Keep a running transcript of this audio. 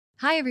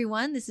Hi,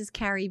 everyone. This is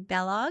Carrie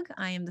Bellog.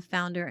 I am the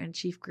founder and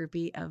chief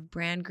groupie of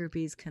Brand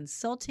Groupies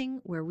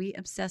Consulting, where we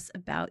obsess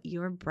about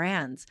your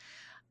brands.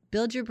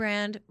 Build your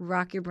brand,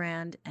 rock your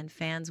brand, and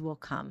fans will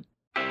come.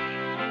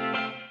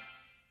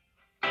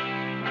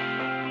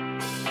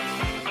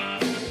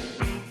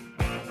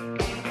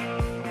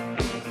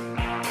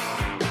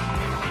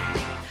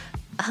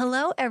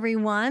 Hello,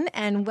 everyone,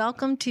 and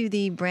welcome to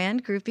the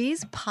Brand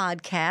Groupies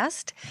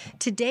podcast.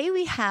 Today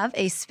we have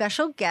a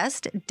special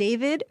guest,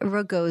 David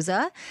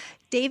Ragosa.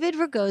 David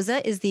Ragosa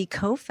is the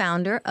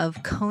co-founder of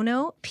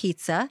Kono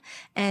Pizza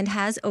and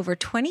has over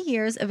 20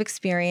 years of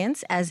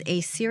experience as a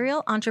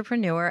serial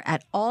entrepreneur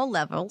at all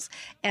levels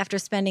after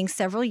spending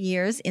several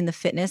years in the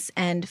fitness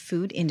and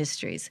food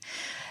industries.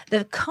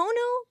 The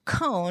Kono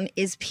cone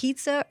is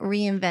pizza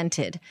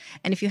reinvented.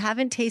 And if you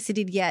haven't tasted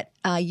it yet,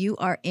 you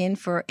are in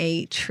for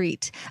a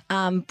treat.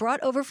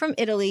 Brought over from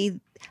Italy,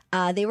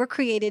 they were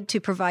created to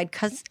provide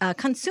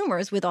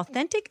consumers with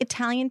authentic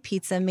Italian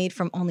pizza made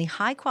from only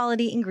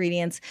high-quality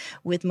ingredients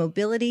with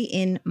mobility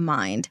in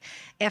mind.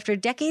 After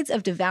decades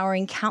of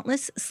devouring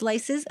countless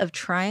slices of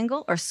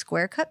triangle or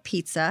square-cut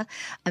pizza,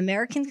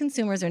 American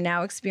consumers are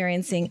now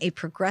experiencing a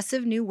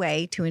progressive new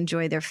way to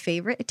enjoy their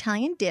favorite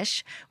Italian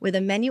dish with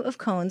a menu of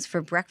cones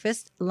for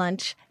breakfast,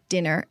 lunch,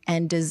 dinner,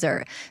 and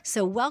dessert.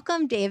 So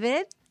welcome,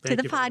 David. To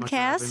the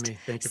podcast.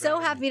 So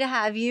happy to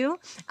have you.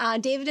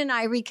 David and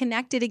I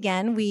reconnected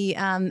again. We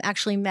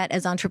actually met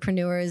as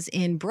entrepreneurs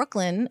in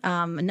Brooklyn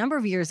a number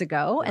of years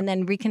ago and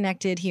then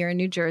reconnected here in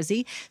New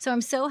Jersey. So I'm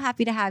so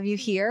happy to have you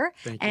here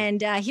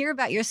and hear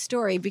about your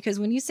story, because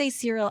when you say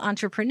serial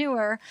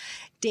entrepreneur,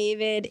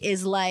 David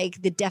is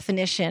like the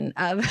definition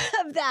of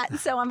that.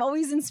 So I'm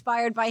always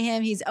inspired by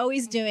him. He's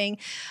always doing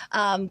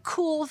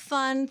cool,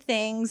 fun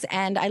things,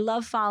 and I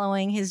love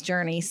following his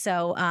journey.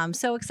 So I'm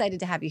so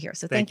excited to have you here.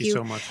 So thank you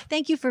so much.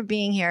 Thank you for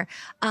being here.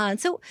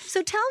 So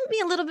tell me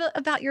a little bit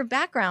about your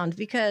background,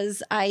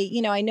 because I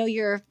know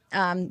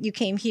you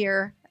came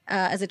here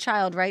as a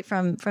child, right,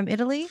 from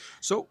Italy?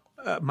 So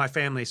my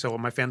family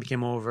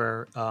came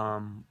over.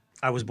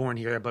 I was born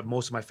here, but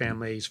most of my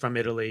family is from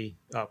Italy.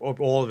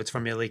 All of it's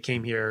from Italy,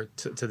 came here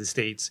to the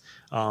States.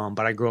 But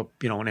I grew up,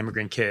 an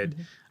immigrant kid.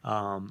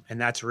 Mm-hmm. And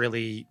that's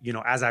really,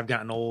 as I've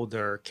gotten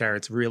older,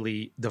 it's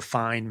really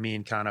defined me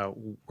and kind of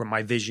where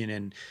my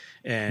vision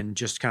and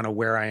just kind of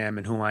where I am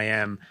and who I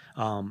am.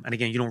 And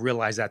again, you don't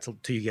realize that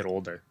till you get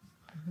older.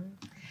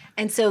 Mm-hmm.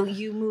 And so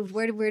you moved,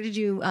 where did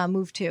you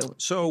move to?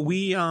 So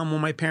we,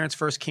 when my parents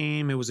first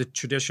came, it was a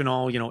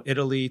traditional,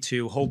 Italy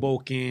to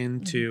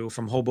Hoboken,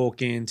 from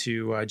Hoboken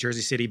to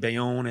Jersey City,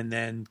 Bayonne, and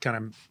then kind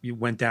of you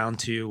went down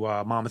to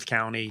Monmouth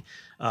County,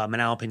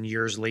 Manalapan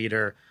years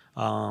later.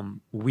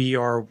 We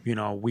are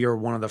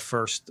one of the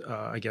first,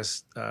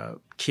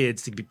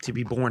 kids to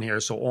be born here.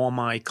 So all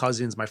my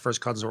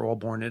first cousins are all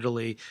born in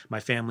Italy. My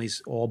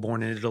family's all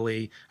born in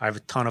Italy. I have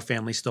a ton of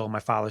family still. My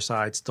father's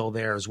side still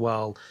there as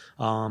well.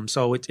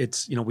 So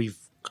it's we've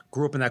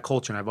grew up in that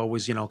culture, and I've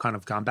always, kind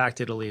of gone back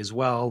to Italy as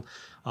well.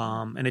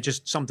 And it's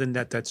just something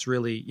that's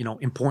really,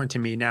 important to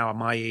me now at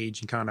my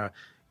age, and kind of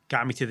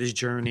got me to this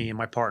journey, and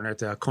my partner at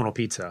Kono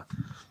Pizza.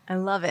 I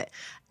love it.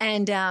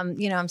 And,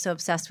 I'm so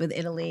obsessed with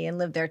Italy and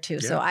lived there too.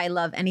 Yeah. So I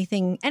love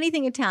anything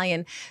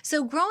Italian.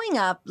 So growing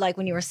up, like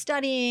when you were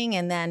studying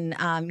and then,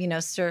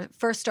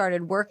 first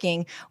started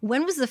working,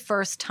 when was the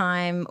first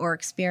time or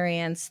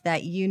experience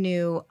that you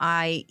knew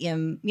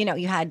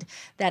you had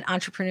that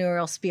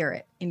entrepreneurial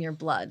spirit in your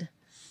blood?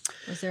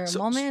 Was there a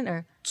moment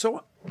or?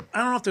 So I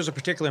don't know if there's a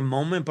particular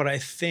moment, but I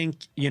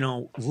think,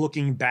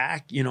 looking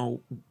back,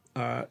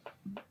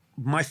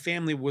 my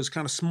family was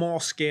kind of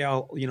small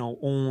scale,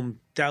 owned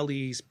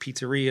delis,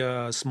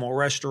 pizzerias, small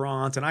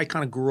restaurants. And I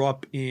kind of grew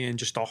up in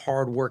just a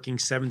hardworking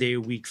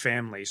 7-day-a-week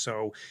family.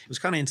 So it was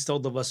kind of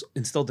instilled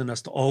in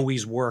us to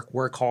always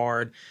work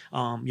hard.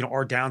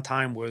 Our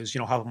downtime was,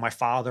 helping my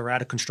father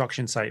at a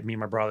construction site, me and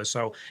my brother.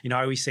 So,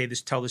 I always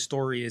tell this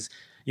story is,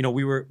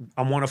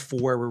 I'm one of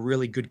four. We're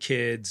really good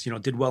kids,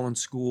 did well in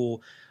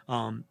school.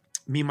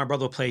 Me and my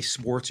brother would play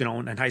sports,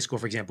 in high school,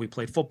 for example. We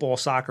played football,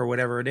 soccer,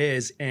 whatever it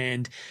is.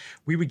 And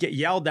we would get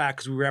yelled at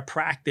because we were at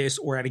practice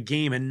or at a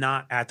game and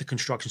not at the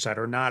construction site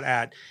or not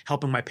at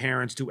helping my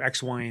parents do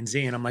X, Y, and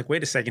Z. And I'm like,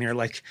 wait a second here.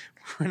 Like,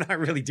 we're not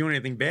really doing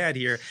anything bad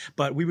here.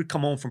 But we would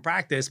come home from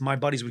practice. My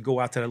buddies would go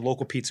out to the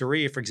local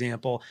pizzeria, for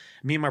example.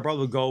 Me and my brother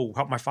would go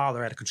help my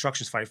father at a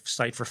construction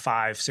site for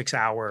 5-6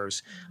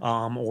 hours,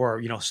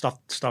 or,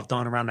 stuff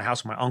done around the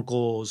house with my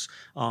uncles.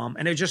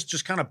 And it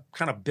just kind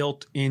of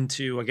built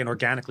into, again,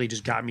 organically,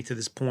 just got me to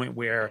this point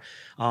where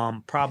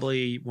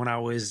probably when I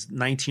was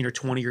 19 or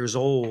 20 years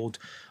old,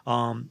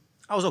 I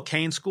was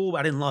okay in school, but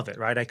I didn't love it,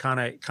 right? I kind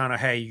of,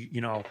 hey,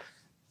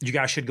 you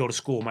guys should go to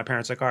school. My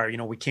parents like, all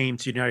right, we came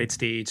to the United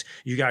States.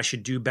 You guys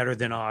should do better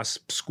than us.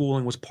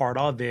 Schooling was part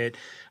of it.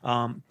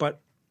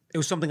 But it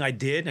was something I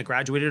did. I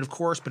graduated, of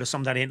course, but it's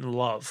something that I didn't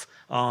love.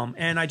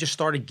 And I just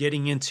started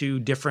getting into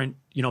different,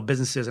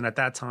 businesses. And at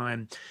that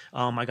time,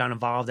 I got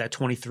involved at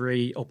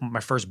 23, opened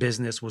my first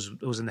business,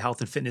 was in the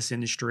health and fitness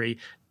industry.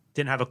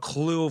 didn't have a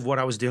clue of what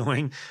I was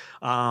doing.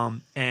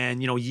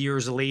 And,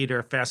 years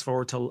later, fast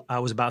forward till I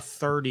was about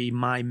 30,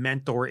 my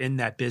mentor in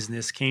that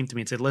business came to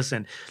me and said,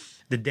 listen,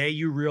 the day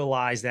you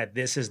realize that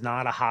this is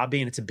not a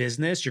hobby and it's a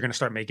business, you're going to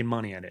start making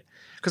money at it.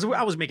 Because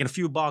I was making a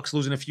few bucks,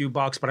 losing a few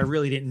bucks, but I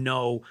really didn't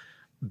know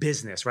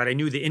business, right? I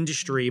knew the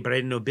industry, but I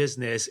didn't know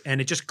business. And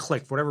it just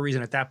clicked. For whatever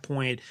reason, at that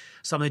point,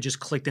 something just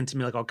clicked into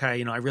me like,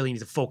 okay, I really need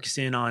to focus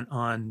in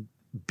on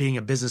being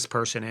a business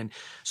person and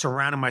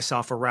surrounding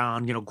myself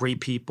around,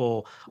 great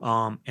people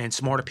and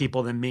smarter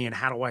people than me. And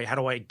how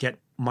do I get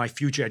my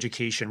future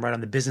education right on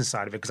the business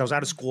side of it? Because I was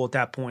out of school at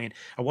that point.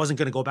 I wasn't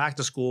going to go back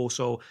to school.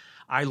 So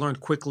I learned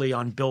quickly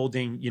on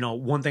building,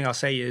 one thing I'll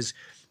say is,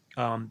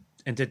 and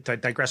to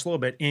digress a little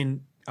bit,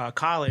 in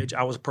college,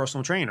 I was a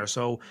personal trainer.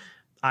 So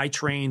I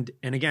trained,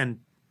 and again,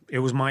 it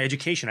was my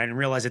education. I didn't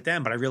realize it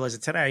then, but I realize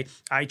it today.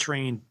 I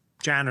trained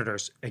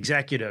janitors,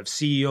 executives,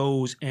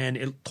 CEOs, and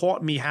it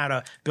taught me how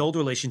to build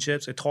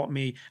relationships. It taught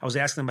me, I was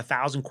asking them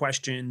 1,000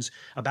 questions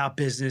about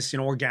business,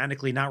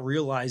 organically, not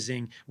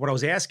realizing what I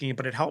was asking,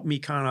 but it helped me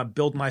kind of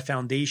build my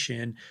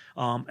foundation.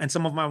 And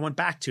some of them I went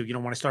back to,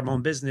 when I started my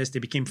own business, they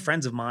became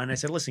friends of mine. I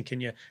said, listen,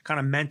 can you kind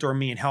of mentor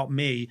me and help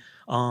me,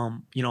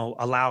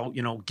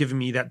 giving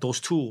me those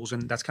tools.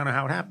 And that's kind of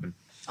how it happened.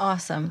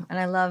 Awesome. And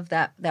I love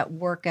that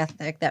work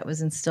ethic that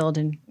was instilled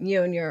in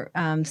you and your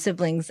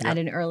siblings at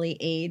an early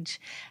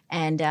age,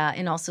 and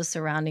also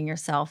surrounding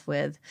yourself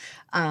with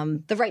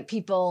the right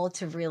people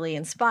to really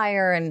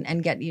inspire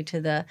and get you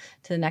to the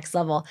next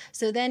level.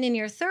 So then in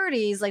your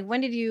 30s, like,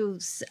 when did you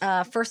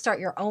first start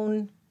your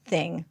own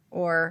thing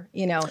or,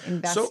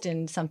 invest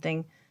in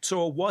something?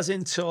 So it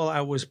wasn't until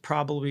I was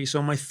probably,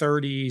 in my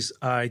 30s,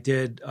 I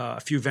did a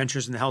few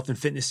ventures in the health and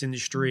fitness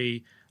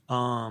industry.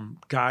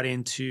 Got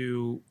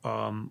into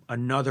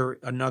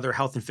another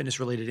health and fitness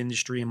related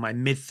industry in my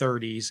mid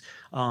 30s.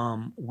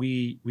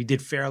 We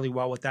did fairly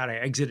well with that. I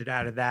exited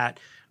out of that.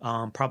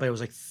 Probably I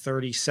was like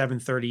 37,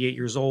 38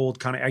 years old,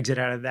 kind of exit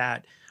out of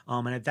that.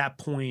 And at that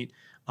point,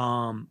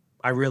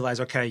 I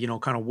realized, okay,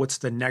 kind of what's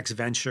the next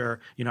venture?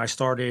 I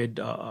started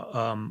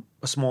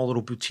a small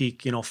little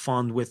boutique,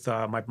 fund with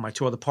my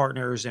two other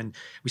partners. And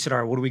we said, all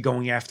right, what are we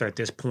going after at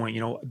this point?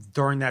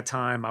 During that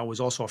time, I was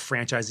also a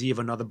franchisee of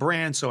another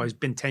brand. So I've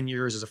been 10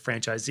 years as a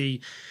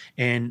franchisee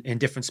in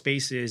different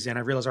spaces. And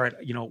I realized, all right,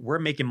 we're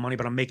making money,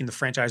 but I'm making the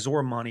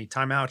franchisor money.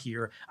 Time out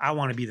here. I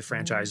want to be the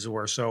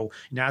franchisor. So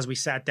as we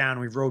sat down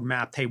and we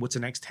roadmapped, hey, what's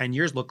the next 10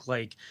 years look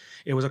like?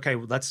 It was, okay,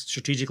 let's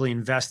strategically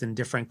invest in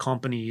different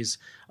companies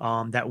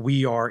that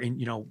we are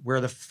in, we're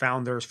the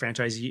founders,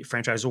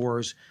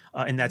 franchisors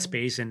in that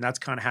space. And that's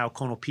kind of how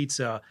Kono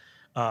Pizza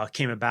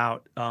came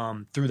about.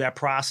 Through that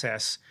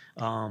process,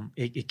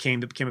 it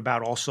came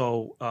about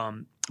also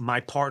my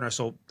partner.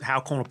 So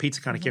how Kono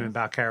Pizza kind of came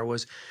about, Kara,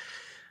 was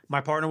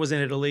my partner was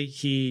in Italy.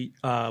 He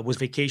was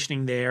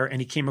vacationing there, and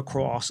he came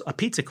across a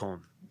pizza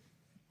cone.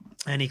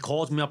 And he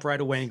calls me up right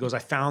away and goes, I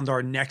found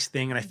our next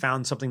thing, and I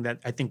found something that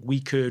I think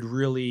we could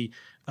really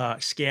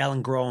scale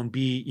and grow and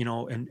be,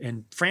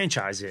 and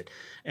franchise it.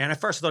 And at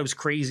first I thought it was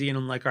crazy. And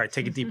I'm like, all right,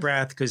 take a deep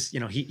breath. Because,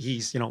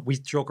 he's, we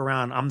joke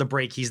around, I'm the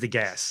brake, he's the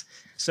gas.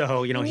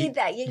 So, you need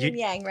that yin and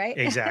yang, right?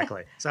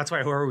 Exactly. So that's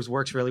why Horus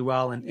works really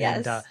well. And,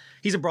 yes. and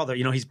he's a brother,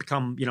 he's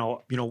become,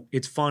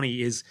 it's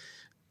funny is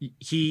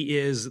he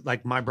is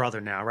like my brother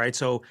now, right?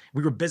 So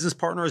we were business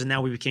partners and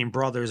now we became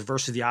brothers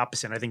versus the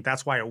opposite. And I think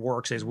that's why it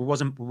works is we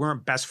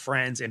weren't best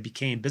friends and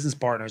became business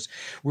partners.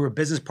 We were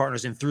business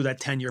partners, and through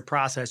that 10-year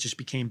process just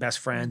became best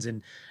friends.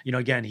 And,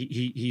 again,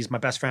 he's my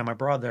best friend, my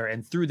brother.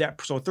 And through that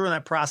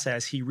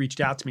process, he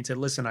reached out to me and said,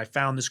 listen, I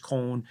found this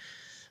cone.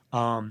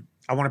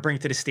 I want to bring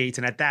it to the States.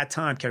 And at that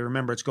time, can I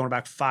remember it's going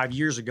back 5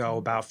 years ago,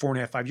 about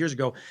 5 years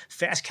ago,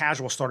 fast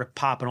casual started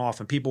popping off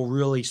and people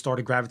really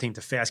started gravitating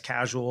to fast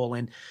casual.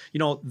 And,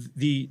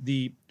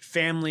 the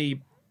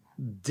family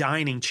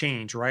dining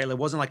changed, right? It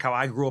wasn't like how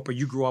I grew up or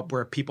you grew up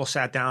where people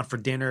sat down for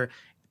dinner.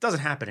 It doesn't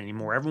happen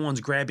anymore.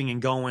 Everyone's grabbing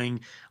and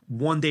going.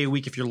 One day a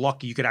week, if you're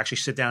lucky, you could actually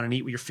sit down and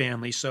eat with your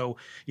family. So,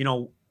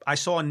 I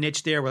saw a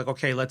niche there. We're like,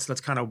 okay, let's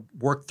kind of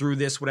work through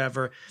this,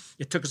 whatever.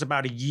 It took us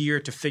about a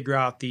year to figure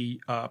out the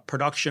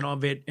production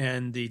of it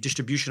and the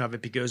distribution of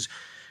it because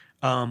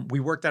we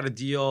worked out a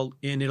deal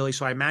in Italy.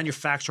 So I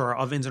manufacture our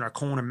ovens and our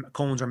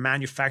cones are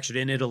manufactured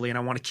in Italy, and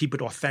I want to keep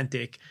it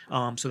authentic.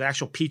 So the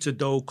actual pizza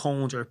dough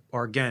cones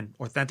are again,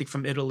 authentic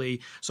from Italy.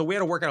 So we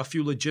had to work out a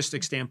few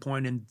logistics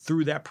standpoint. And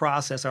through that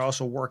process, I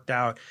also worked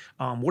out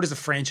what does the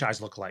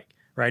franchise look like,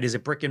 right? Is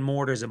it brick and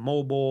mortar? Is it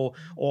mobile?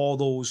 All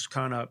those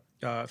kind of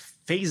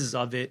phases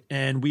of it.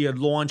 And we had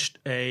launched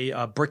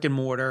a brick and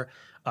mortar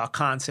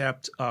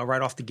concept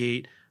right off the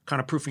gate, kind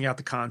of proofing out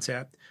the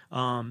concept.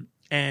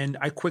 And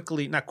I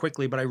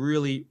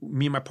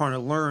me and my partner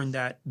learned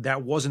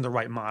that wasn't the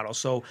right model.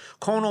 So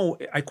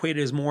Kono, I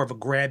equated as more of a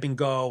grab and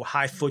go,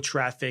 high foot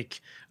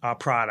traffic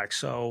product.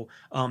 So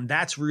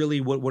that's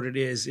really what it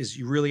is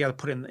you really got to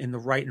put it in the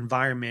right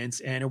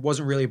environments. And it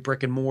wasn't really a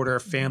brick and mortar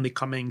family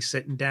coming,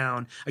 sitting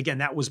down. Again,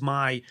 that was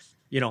my,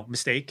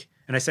 mistake.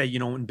 And I say,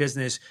 in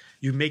business,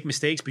 you make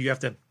mistakes, but you have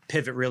to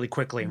pivot really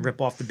quickly and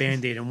rip off the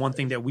Band-Aid. And one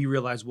thing that we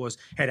realized was,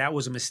 hey, that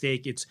was a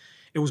mistake. It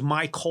was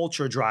my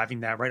culture driving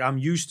that, right? I'm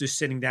used to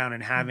sitting down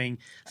and having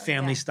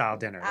family style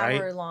dinner,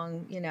 right? Hour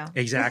long,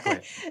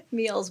 Exactly.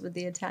 meals with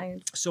the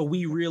Italians. So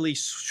we really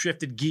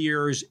shifted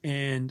gears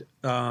and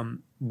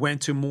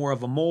went to more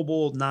of a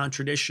mobile,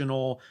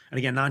 non-traditional. And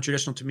again,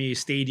 non-traditional to me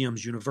is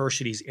stadiums,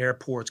 universities,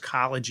 airports,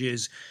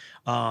 colleges,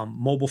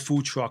 mobile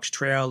food trucks,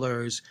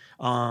 trailers,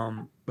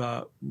 other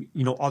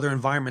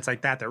environments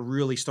like that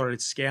really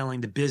started scaling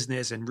the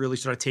business and really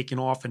started taking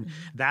off. And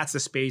that's the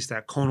space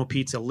that Kono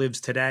Pizza lives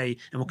today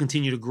and will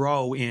continue to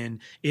grow in,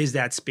 is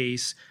that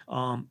space.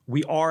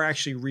 We are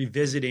actually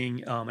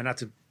revisiting, and not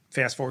to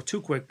fast forward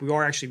too quick, we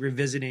are actually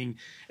revisiting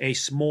a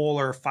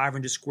smaller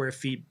 500 square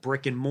feet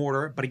brick and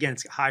mortar, but again,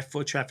 it's high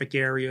foot traffic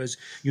areas,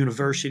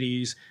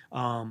 universities,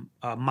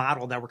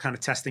 model that we're kind of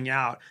testing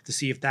out to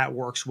see if that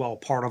works well,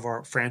 part of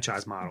our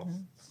franchise model.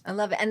 I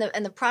love it.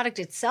 And the product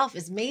itself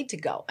is made to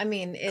go. I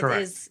mean,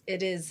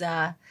 it is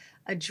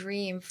a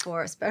dream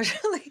for,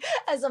 especially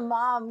as a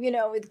mom,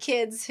 with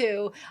kids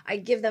who I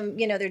give them,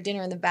 their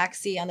dinner in the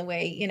backseat on the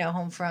way,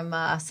 home from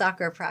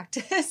soccer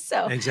practice.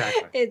 So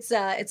exactly.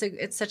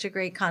 It's such a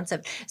great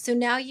concept. So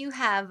now you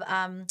have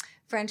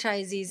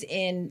franchisees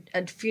in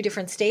a few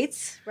different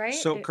states, right?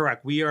 So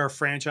correct. We are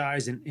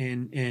franchised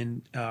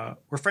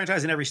we're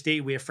franchised in every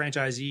state. We have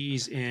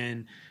franchisees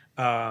in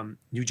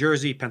New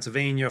Jersey,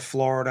 Pennsylvania,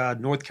 Florida,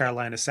 North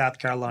Carolina, South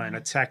Carolina,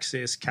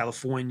 Texas,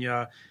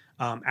 California,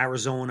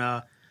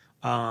 Arizona,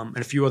 and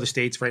a few other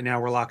states. Right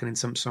now, we're locking in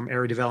some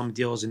area development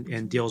deals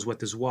and deals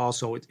with as well.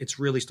 So it's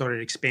really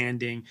started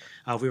expanding.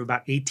 We have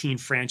about 18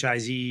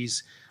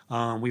 franchisees.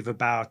 We have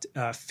about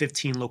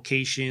 15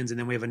 locations, and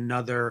then we have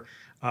another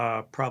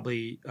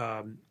probably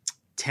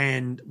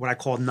 10 what I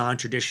call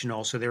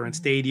non-traditional. So they're in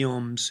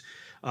stadiums,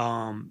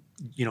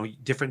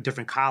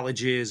 different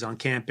colleges on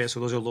campus.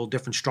 So those are a little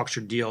different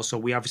structured deals. So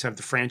we obviously have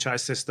the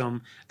franchise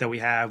system that we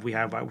have, which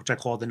I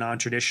call the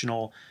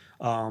non-traditional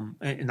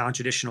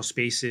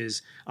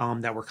spaces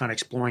that we're kind of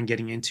exploring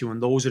getting into.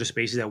 And those are the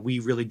spaces that we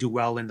really do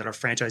well in, that our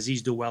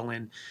franchisees do well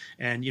in.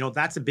 And,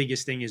 that's the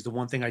biggest thing. Is the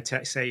one thing I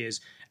say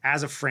is,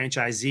 as a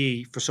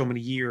franchisee for so many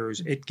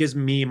years, it gives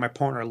me and my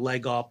partner a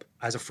leg up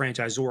as a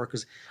franchisor,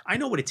 because I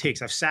know what it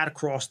takes. I've sat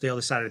across the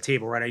other side of the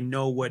table, right? I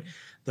know what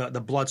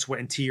the blood, sweat,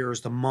 and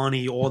tears, the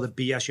money, all the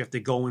BS you have to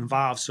go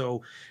involve.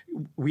 So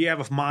we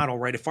have a model,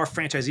 right? If our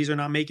franchisees are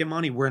not making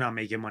money, we're not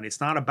making money. It's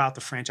not about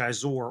the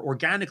franchisor.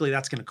 Organically,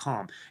 that's going to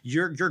come.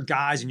 Your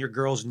guys and your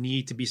girls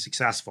need to be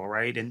successful,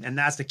 right? And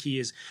that's the key.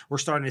 Is we're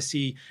starting to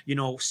see,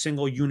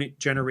 single unit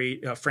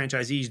generate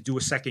franchisees do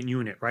a second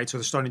unit, right? So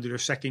they're starting to do their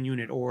second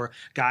unit, or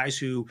guys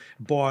who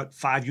bought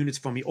 5 units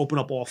from me open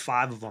up all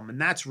 5 of them. And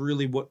that's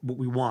really what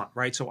we want,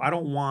 right? So I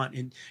don't want,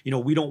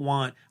 we don't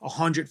want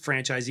 100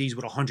 franchisees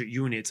with 100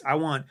 units. I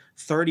want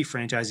 30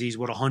 franchisees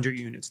with 100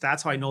 units.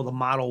 That's how I know the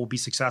model will be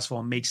successful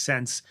and make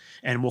sense,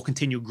 and we'll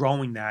continue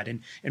growing that.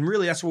 And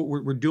really, that's what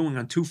we're doing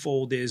on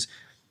twofold. Is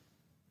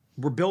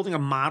we're building a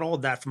model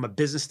that, from a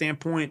business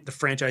standpoint, the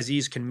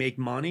franchisees can make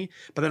money,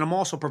 but then I'm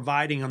also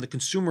providing on the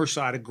consumer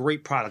side a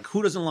great product.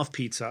 Who doesn't love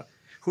pizza?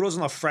 Who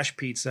doesn't love fresh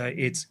pizza?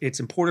 It's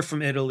imported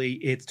from Italy.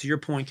 It's, to your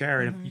point,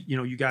 Karen, if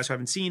you guys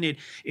haven't seen it,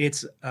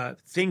 it's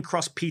thin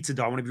crust pizza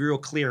dough. I want to be real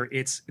clear.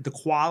 The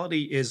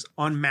quality is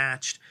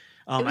unmatched.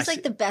 It was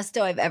like the best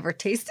dough I've ever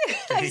tasted.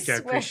 I swear. I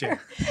appreciate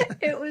it.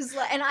 It was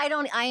like, and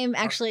I am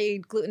actually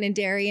gluten and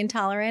dairy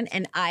intolerant,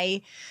 and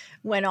I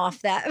went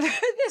off that for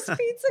this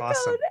pizza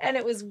Awesome. code, and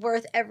it was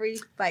worth every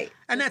bite.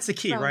 And that's the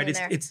key, right?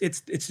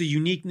 It's the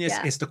uniqueness,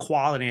 it's the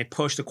quality, and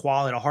push the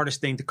quality. The hardest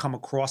thing to come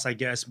across, I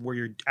guess, where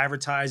you're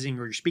advertising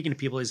or you're speaking to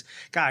people is,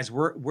 guys,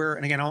 we're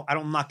and again, I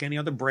don't knock any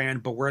other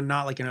brand, but we're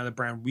not like another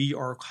brand. We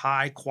are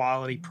high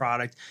quality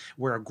product.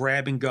 We're a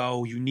grab and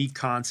go, unique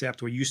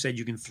concept where you said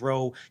you can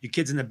throw your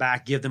kids in the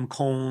back, give them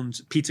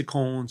cones, pizza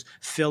cones,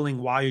 filling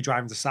while you're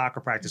driving to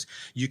soccer practice.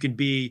 You can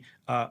be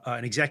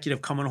an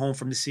executive coming home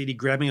from the city,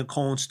 grabbing a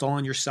cone,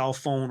 stalling your cell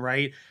phone,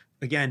 right?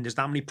 Again, there's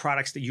not many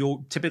products that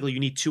you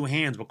need 2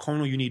 hands, but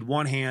Kono, you need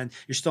 1 hand.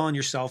 You're still on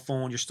your cell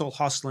phone. You're still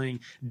hustling.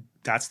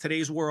 That's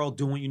today's world.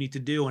 Doing what you need to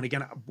do. And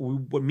again,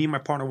 what me and my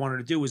partner wanted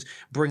to do was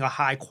bring a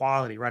high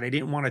quality, right? I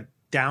didn't want to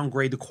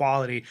downgrade the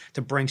quality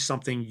to bring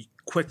something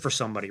quick for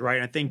somebody, right?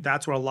 And I think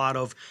that's what a lot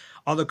of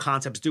other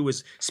concepts do,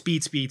 is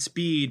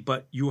speed,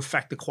 but you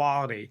affect the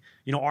quality.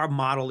 Our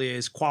model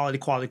is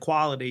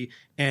quality,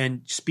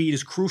 and speed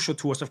is crucial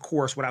to us, of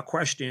course, without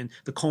question.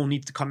 The cone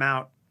needs to come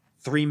out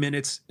 3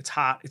 minutes, it's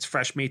hot, it's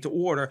fresh, made to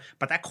order,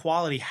 but that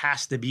quality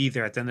has to be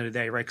there at the end of the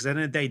day, right? Because at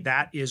the end of the day,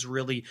 that is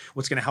really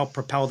what's going to help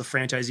propel the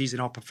franchisees and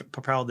help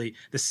propel the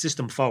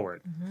system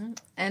forward. Mm-hmm.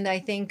 And I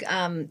think,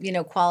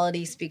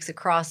 quality speaks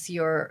across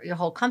your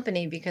whole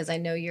company, because I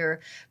know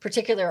you're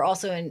particular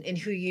also in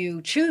who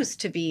you choose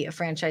to be a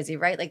franchisee,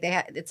 right? Like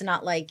it's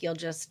not like you'll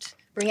just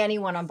bring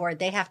anyone on board.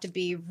 They have to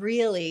be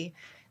really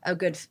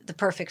the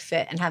perfect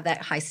fit and have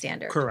that high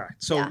standard.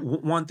 Correct. So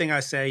one thing I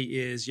say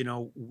is,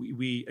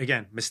 we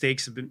again,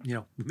 mistakes have been,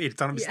 we made a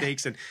ton of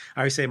mistakes, and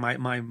I always say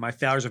my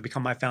failures have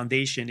become my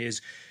foundation.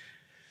 Is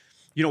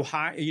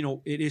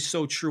it is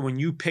so true when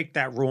you pick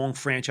that wrong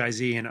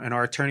franchisee, and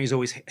our attorneys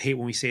always hate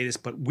when we say this,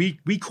 but we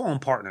call them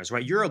partners,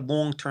 right? You're a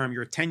long-term,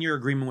 you're a 10-year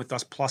agreement with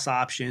us plus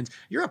options.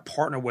 You're a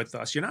partner with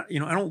us. You're not,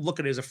 I don't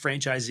look at it as a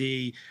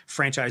franchisee,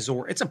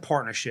 franchisor. It's a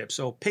partnership.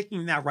 So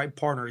picking that right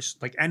partner is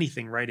like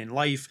anything, right? In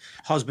life,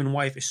 husband,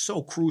 wife is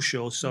so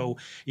crucial. So,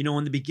 in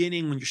the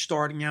beginning, when you're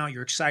starting out,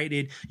 you're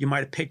excited. You might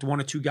have picked one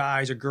or two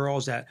guys or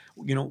girls that,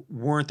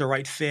 weren't the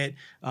right fit,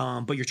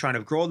 but you're trying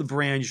to grow the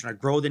brand, you're trying to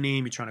grow the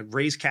name, you're trying to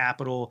raise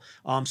capital.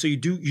 So you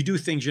do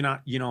things you're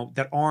not,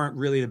 that aren't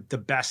really the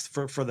best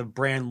for the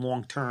brand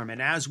long term.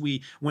 And as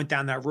we went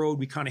down that road,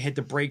 we kind of hit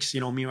the brakes,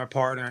 me and my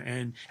partner.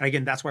 And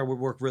again, that's why we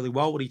work really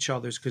well with each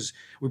other, is because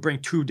we bring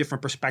two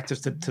different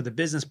perspectives to the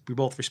business. We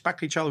both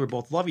respect each other. We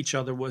both love each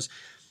other.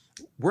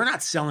 We're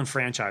not selling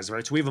franchises,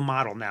 right? So we have a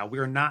model now. We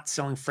are not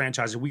selling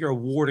franchises. We are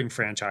awarding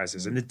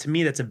franchises. And to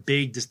me, that's a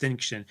big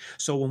distinction.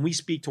 So when we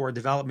speak to our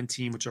development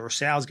team, which are our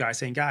sales guys,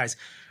 saying, guys,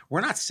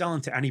 we're not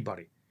selling to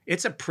anybody.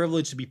 It's a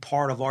privilege to be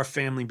part of our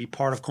family and be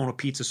part of Kono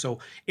Pizza. So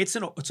it's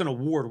an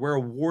award. We're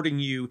awarding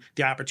you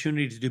the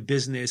opportunity to do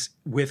business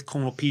with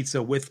Kono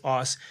Pizza, with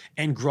us,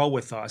 and grow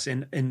with us.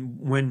 And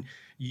when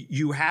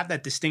you have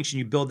that distinction,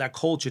 you build that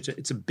culture,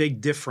 it's a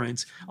big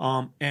difference.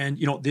 On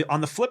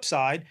the flip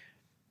side,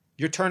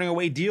 you're turning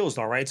away deals,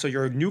 all right? So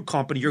you're a new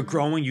company, you're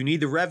growing, you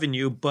need the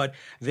revenue, but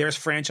there's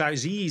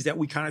franchisees that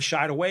we kind of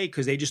shied away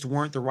because they just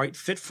weren't the right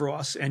fit for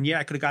us. And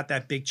I could have got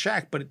that big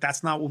check, but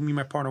that's not what me and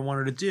my partner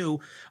wanted to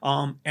do.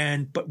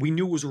 But we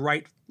knew it was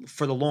right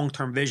for the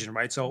long-term vision,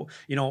 right? So,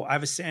 I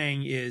have a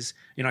saying is,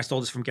 I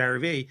stole this from Gary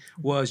Vee,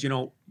 was,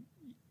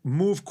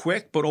 move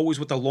quick, but always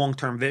with a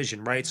long-term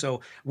vision, right?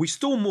 So we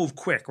still move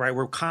quick, right?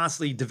 We're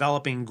constantly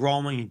developing and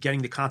growing and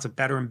getting the concept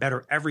better and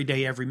better every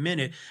day, every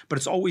minute, but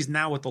it's always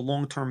now with the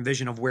long-term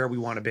vision of where we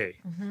want to be.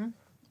 Mm-hmm.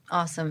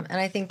 Awesome.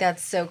 And I think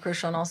that's so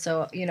crucial. And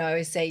also, I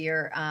always say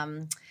you're,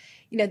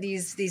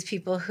 these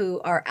people who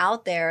are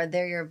out there,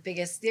 they're your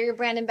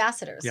brand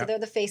ambassadors. Yep. So they're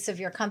the face of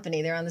your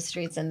company. They're on the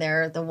streets and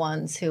they're the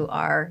ones who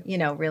are,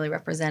 really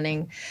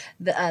representing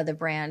the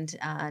brand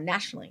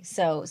nationally.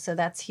 So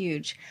that's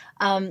huge.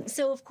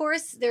 So of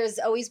course there's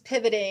always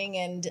pivoting.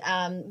 And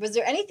was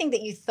there anything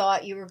that you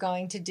thought you were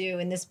going to do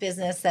in this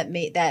business that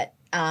made that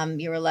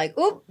you were like,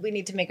 oop, we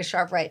need to make a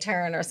sharp right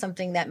turn, or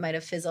something that might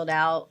have fizzled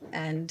out?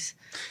 And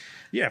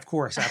yeah, of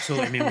course.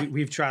 Absolutely. I mean,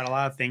 we've tried a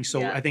lot of things.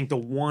 So I think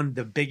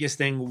the biggest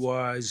thing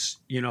was,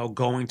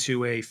 going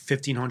to a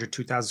 1,500,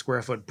 2,000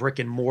 square foot brick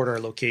and mortar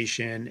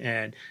location.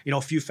 And,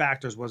 a few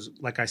factors was,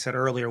 like I said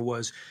earlier,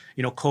 was,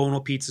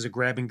 Kono Pizza is a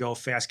grab and go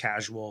fast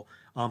casual.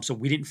 So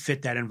we didn't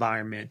fit that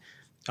environment.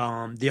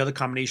 The other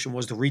combination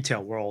was the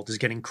retail world is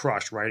getting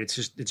crushed, right? It's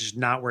just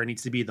not where it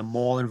needs to be. The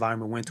mall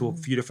environment, went to a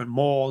few different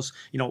malls,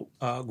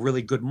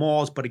 really good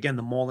malls. But again,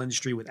 the mall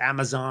industry with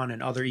Amazon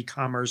and other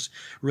e-commerce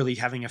really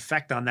having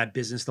effect on that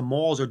business. The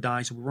malls are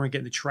dying, so we weren't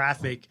getting the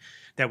traffic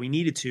that we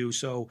needed to.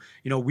 So,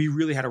 we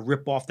really had to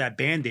rip off that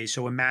Band-Aid.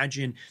 So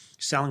imagine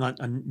selling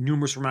a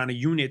numerous amount of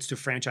units to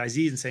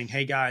franchisees and saying,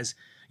 hey guys,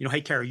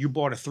 hey Carrie, you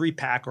bought a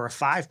 3-pack or a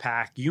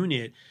 5-pack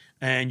unit,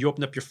 and you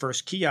opened up your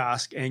first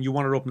kiosk and you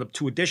wanted to open up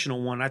 2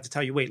 additional ones. I have to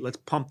tell you, wait, let's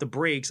pump the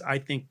brakes. I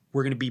think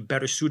we're going to be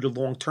better suited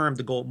long-term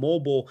to go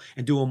mobile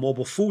and do a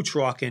mobile food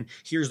truck. And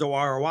here's the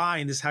ROI,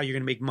 and this is how you're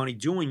going to make money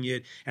doing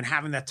it, and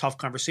having that tough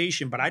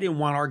conversation. But I didn't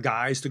want our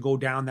guys to go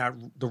down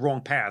the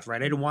wrong path,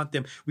 right? I didn't want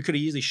them. We could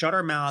have easily shut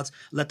our mouths,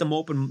 let them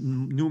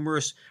open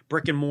numerous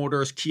brick and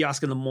mortars,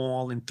 kiosk in the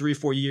mall, and 3 or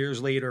 4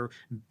 years later,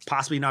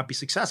 possibly not be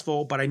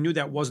successful. But I knew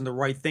that wasn't the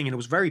right thing. And it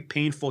was very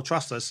painful,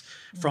 trust us,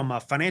 from a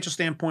financial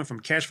standpoint, from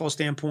a cash flow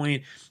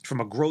standpoint,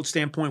 from a growth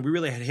standpoint. We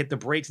really had to hit the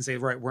brakes and say,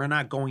 right, we're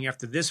not going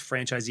after this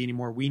franchisee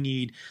anymore. We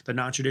need the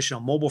non-traditional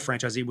mobile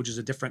franchisee, which is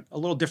a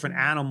little different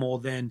animal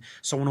than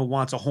someone who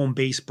wants a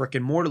home-based brick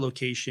and mortar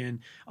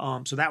location.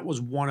 So that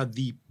was one of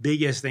the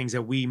biggest things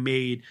that we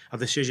made a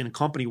decision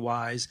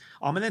company-wise.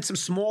 And then some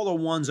smaller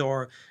ones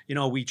are,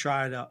 we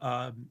tried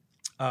a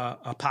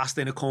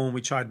pasta in a cone.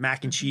 We tried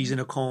mac and cheese in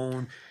a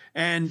cone.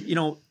 And,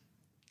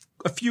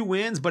 a few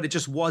wins, but it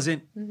just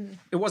wasn't,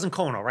 it wasn't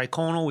Kono, right?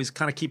 Kono is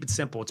kind of keep it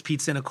simple. It's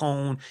pizza in a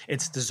cone.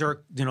 It's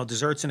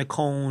desserts in a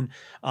cone.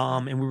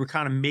 And we were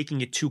kind of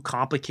making it too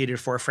complicated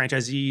for our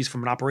franchisees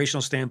from an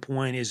operational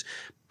standpoint, is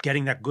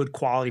getting that good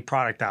quality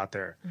product out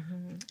there.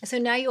 Mm-hmm. So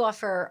now you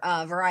offer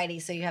variety.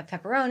 So you have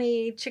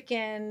pepperoni,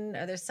 chicken.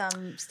 Are there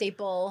some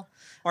staple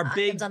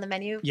items on the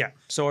menu? Yeah.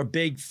 So our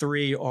big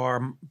 3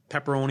 are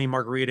pepperoni,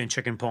 margarita, and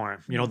chicken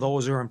parm.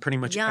 Those are in pretty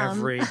much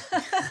every.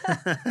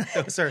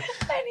 Those are.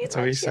 That's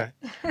what we say.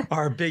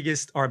 Our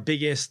biggest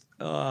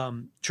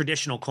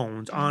traditional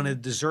cones. On the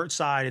dessert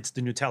side, it's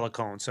the Nutella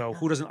cone. So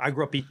who doesn't? I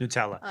grew up eating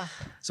Nutella.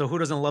 So who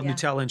doesn't love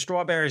Nutella and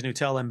strawberries,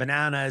 Nutella and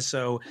bananas?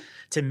 So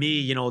to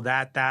me,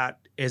 that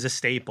is a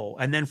staple.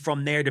 And then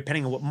from there,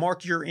 depending on what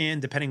market you're in,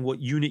 depending on what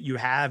unit you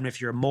have, and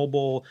if you're a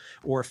mobile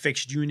or a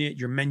fixed unit,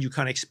 your menu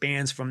kind of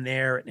expands from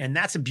there. And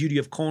that's the beauty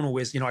of Kono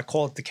is, I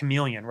call it the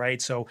chameleon,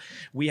 right? So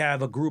we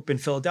have a group in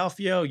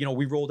Philadelphia,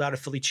 we rolled out a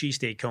Philly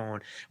cheesesteak cone.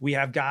 We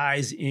have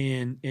guys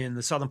in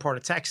the southern part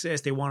of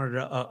Texas. They wanted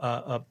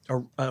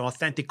an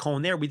authentic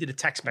cone there. We did a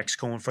Tex-Mex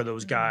cone for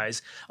those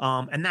guys.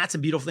 And that's a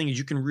beautiful thing is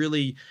you can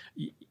really,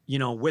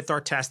 with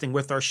our testing,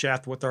 with our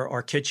chef, with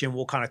our kitchen,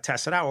 we'll kind of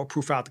test it out. We'll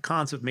proof out the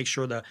concept, make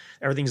sure that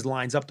everything's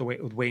lines up the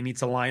way it needs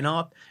to line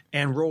up,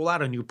 and roll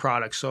out a new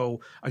product.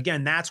 So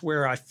again, that's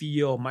where I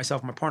feel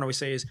myself and my partner always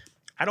say is,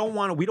 we don't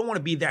want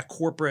to be that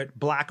corporate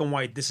black and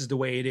white, this is the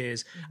way it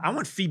is. I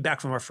want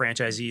feedback from our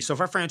franchisees. So if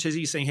our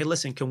franchisee is saying, hey,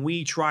 listen, can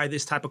we try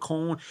this type of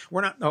cone?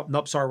 We're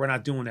not, sorry, we're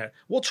not doing that.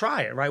 We'll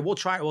try it, right? We'll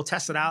try it. We'll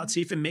test it out,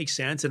 see if it makes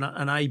sense. And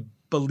I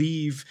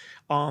believe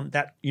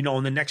that, in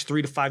the next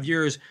 3 to 5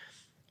 years,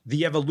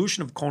 the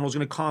evolution of Kono is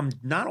going to come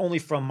not only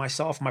from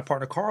myself and my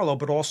partner Carlo,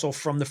 but also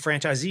from the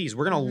franchisees.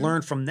 We're going to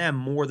learn from them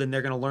more than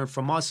they're going to learn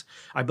from us,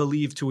 I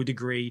believe, to a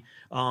degree,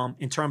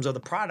 in terms of the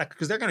product,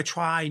 because they're going to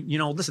try,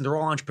 listen, they're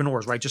all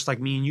entrepreneurs, right? Just like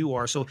me and you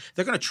are. So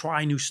they're going to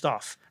try new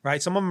stuff,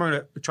 right? Some of them are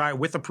going to try it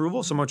with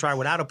approval. Some are going to try it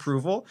without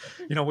approval,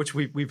 which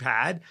we've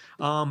had.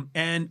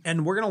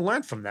 And we're going to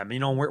learn from them.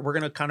 We're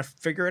going to kind of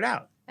figure it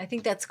out. I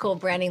think that's cool,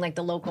 branding like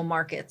the local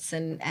markets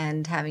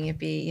and having it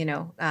be,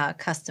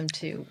 custom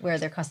to where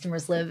their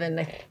customers live.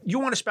 And you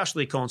want a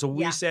specialty cone. So what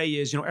we say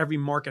is, every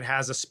market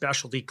has a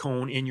specialty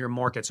cone in your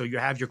market. So you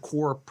have your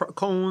core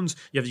cones,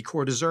 you have your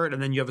core dessert,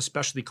 and then you have a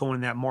specialty cone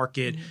in that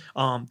market.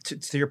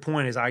 To your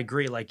point is I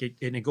agree. Like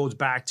it goes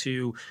back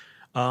to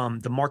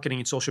the marketing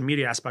and social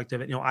media aspect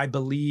of it. I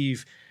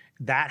believe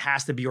that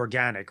has to be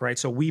organic, right?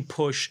 So we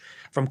push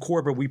from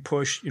corporate, we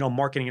push,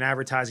 marketing and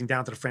advertising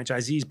down to the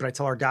franchisees. But I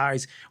tell our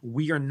guys,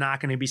 we are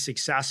not going to be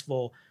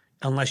successful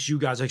unless you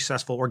guys are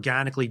successful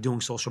organically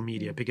doing social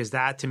media, because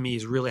that to me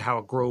is really how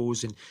it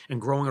grows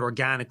and growing it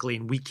organically.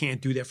 And we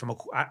can't do that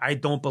I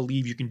don't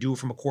believe you can do it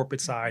from a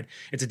corporate side.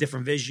 It's a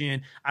different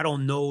vision. I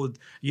don't know,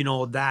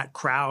 that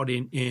crowd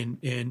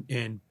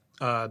in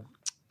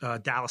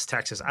Dallas,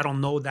 Texas. I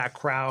don't know that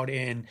crowd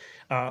in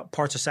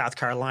parts of South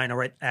Carolina,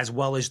 right, as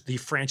well as the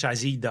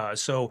franchisee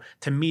does. So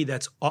to me,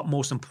 that's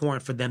utmost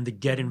important for them to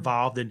get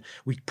involved, and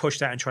we push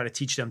that and try to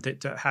teach them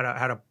to how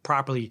to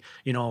properly,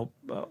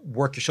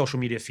 work your social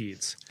media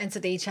feeds. And so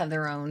they each have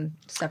their own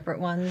separate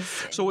ones.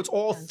 So it's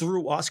all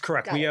through us,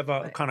 correct? We have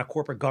a kind of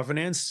corporate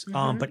governance,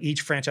 but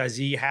each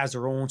franchisee has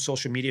their own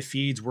social media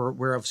feeds.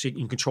 We're obviously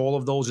in control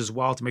of those as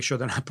well to make sure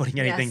they're not putting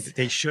anything that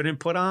they shouldn't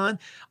put on.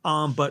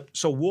 But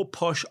so we'll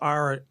push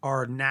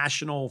our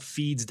national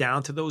feeds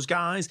down to those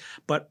guys,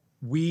 but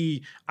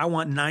I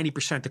want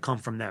 90% to come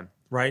from them.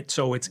 Right.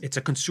 So it's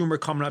a consumer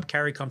coming up.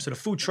 Carrie comes to the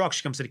food truck.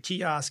 She comes to the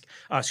kiosk.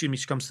 She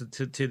comes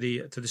to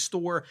the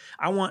store.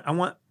 I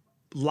want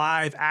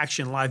live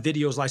action, live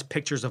videos, live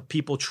pictures of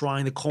people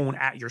trying the cone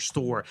at your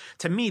store.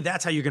 To me,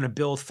 that's how you're going to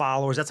build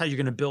followers. That's how you're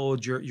going to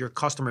build your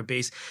customer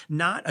base,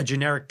 not a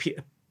generic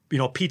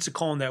pizza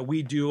cone that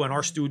we do in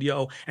our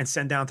studio and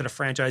send down to the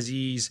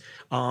franchisees,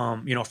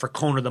 for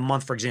cone of the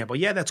month, for example.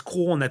 Yeah, that's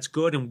cool and that's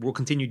good, and we'll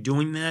continue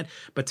doing that.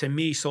 But to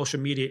me, social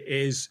media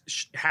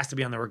has to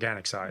be on the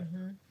organic side.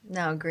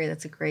 No, agree.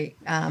 That's a great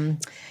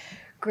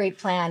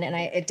plan, and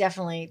it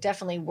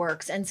definitely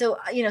works. And so,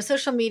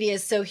 social media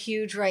is so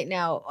huge right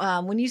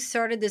now. When you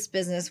started this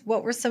business,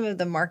 what were some of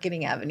the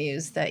marketing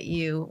avenues that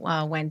you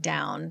went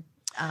down?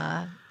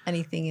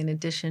 Anything in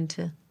addition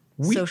to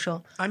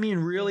social? I mean,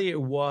 really,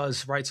 it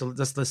was, right? So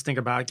let's think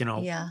about,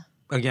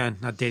 again,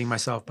 not dating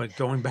myself, but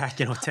going back,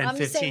 10, 15. I'm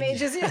the same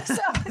age as you, so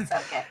it's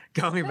okay.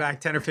 Going back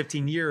 10 or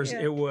 15 years,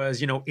 it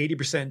was,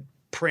 80%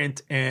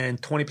 print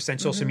and 20%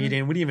 social media.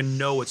 And we didn't even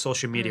know what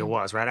social media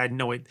was, right? I didn't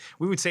know it.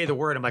 We would say the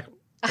word. I'm like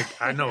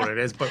I know what it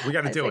is, but we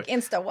got to do it.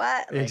 Insta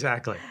what?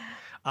 Exactly.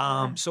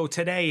 So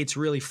today it's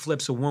really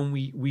flipped. So when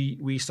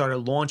we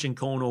started launching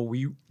Kono,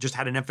 we just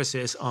had an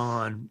emphasis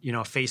on,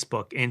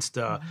 Facebook,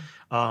 Insta,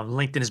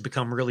 LinkedIn has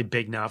become really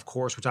big now, of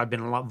course, which I've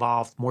been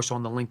involved more so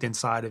on the LinkedIn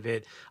side of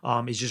it,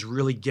 is just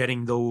really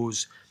getting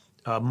those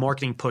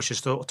marketing pushes.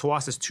 So to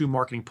us, it's 2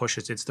 marketing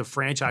pushes. It's the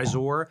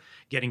franchisor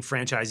getting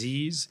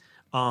franchisees.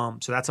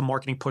 So that's a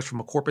marketing push from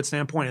a corporate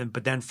standpoint.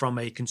 But then from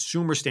a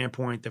consumer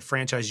standpoint, the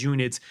franchise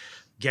units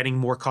getting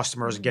more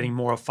customers, getting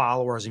more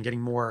followers, and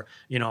getting more,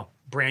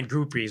 brand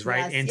groupies,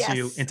 right,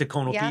 into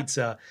Kono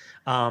Pizza.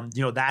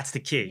 That's the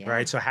key,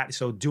 right?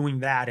 So doing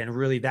that, and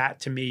really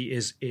that to me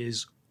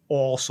is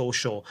all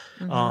social.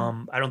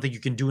 I don't think you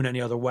can do it any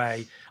other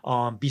way.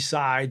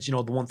 Besides,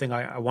 the one thing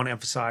I want to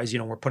emphasize,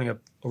 we're putting a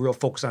real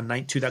focus on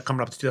that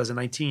coming up to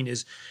 2019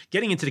 is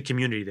getting into the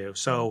community there.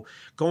 So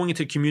going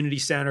into community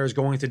centers,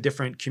 going into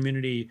different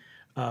community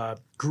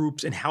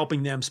groups and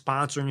helping them,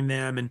 sponsoring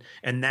them.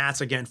 And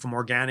that's, again, from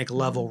organic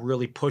level,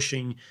 really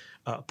pushing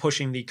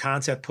the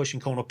concept, pushing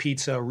Kono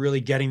Pizza,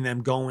 really getting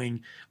them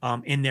going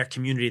in their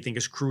community, I think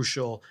is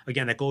crucial.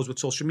 Again, that goes with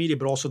social media,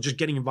 but also just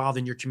getting involved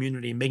in your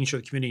community and making sure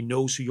the community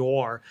knows who you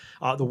are.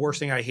 The worst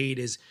thing I hate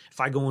is if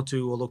I go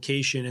into a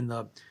location and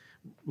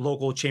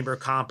local chamber of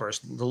commerce,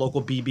 the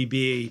local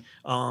BBB,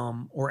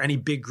 or any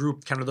big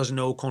group kind of doesn't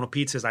know Kona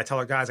Pizzas, I tell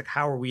our guys, like,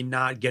 how are we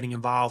not getting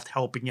involved,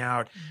 helping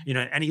out,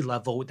 at any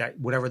level, that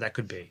whatever that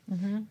could be.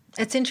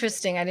 It's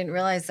interesting. I didn't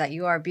realize that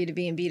you are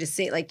B2B and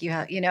B2C. Like you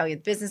have,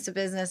 business to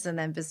business and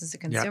then business to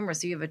consumer.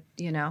 So you have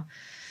a,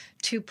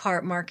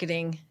 two-part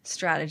marketing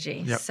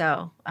strategy.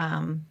 So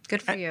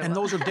good for you. And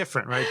those are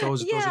different, right?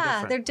 Those are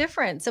different. They're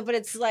different. So, but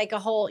it's like a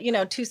whole,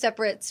 two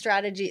separate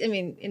strategies. I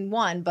mean, in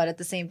one, but at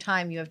the same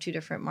time, you have two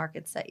different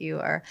markets that you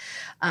are,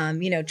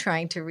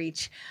 trying to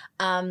reach.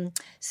 Another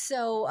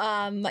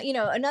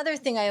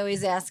thing I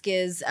always ask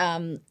is,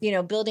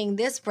 building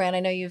this brand. I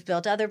know you've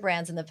built other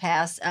brands in the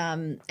past,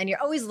 and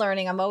you're always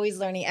learning. I'm always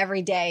learning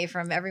every day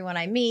from everyone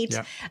I meet.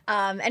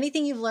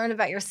 Anything you've learned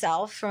about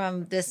yourself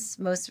from this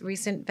most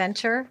recent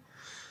venture?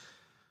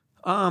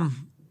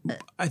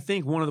 I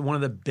think one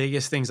of the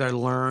biggest things I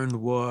learned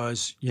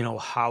was,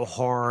 how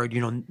hard,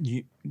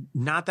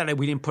 not that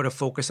we didn't put a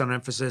focus on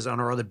emphasis on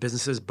our other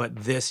businesses, but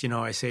this,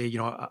 I say,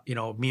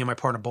 me and my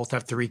partner both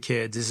have 3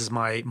 kids. This is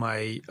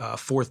my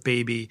fourth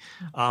baby,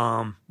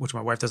 which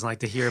my wife doesn't like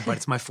to hear, but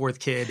it's my 4th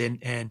kid.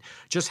 And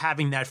just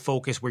having that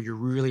focus where you're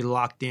really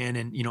locked in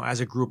and,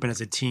 as a group and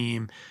as a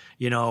team,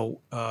 me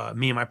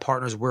and my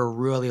partners, we're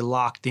really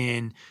locked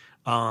in,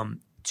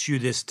 to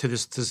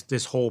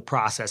this whole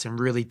process and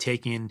really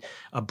taking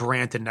a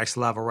brand to the next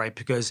level, right?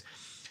 Because,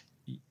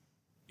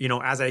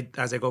 as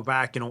I go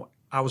back,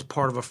 I was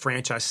part of a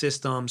franchise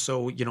system.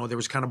 So, there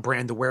was kind of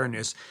brand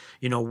awareness.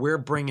 We're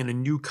bringing a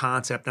new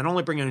concept. Not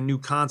only bringing a new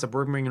concept,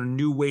 we're bringing a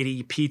new way to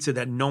eat pizza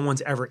that no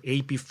one's ever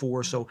ate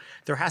before. So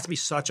there has to be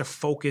such a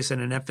focus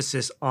and an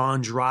emphasis on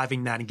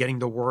driving that and getting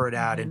the word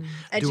out and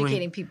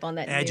educating people on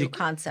that new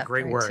concept.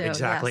 Great word, too.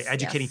 Exactly. Yes,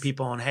 educating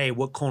people on, hey,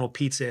 what Kona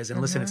pizza is.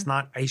 And listen, it's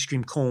not ice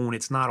cream cone.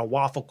 It's not a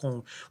waffle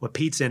cone with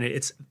pizza in it.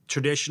 It's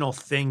traditional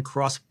thin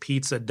crust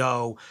pizza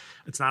dough.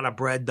 It's not a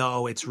bread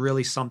dough. It's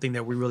really something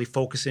that we really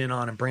focus in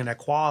on and bring that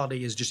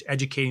quality is just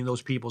educating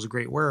those people is a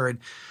great word.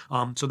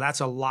 So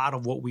that's a lot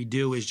of what we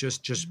do is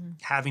just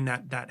having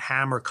that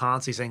hammer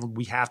constantly saying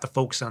we have to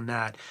focus on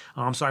that.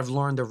 So I've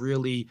learned to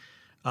really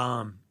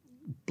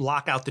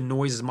block out the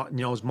noise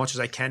as much as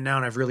I can now,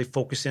 and I've really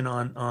focused in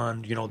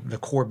on the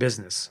core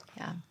business.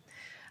 Yeah.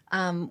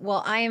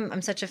 Well,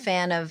 I'm such a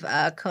fan of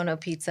Kono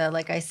Pizza,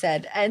 like I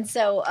said. And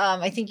so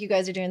I think you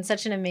guys are doing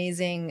such an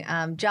amazing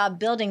job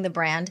building the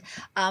brand.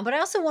 But I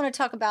also want to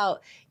talk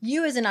about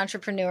you as an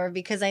entrepreneur,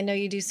 because I know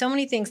you do so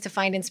many things to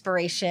find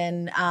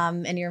inspiration,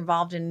 and you're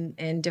involved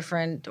in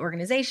different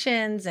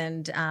organizations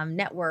and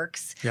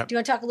networks. Yep. Do you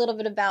want to talk a little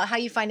bit about how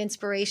you find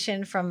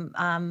inspiration from,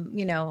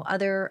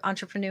 other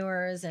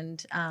entrepreneurs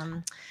and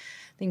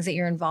things that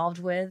you're involved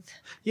with?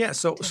 Yeah,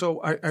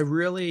 so I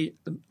really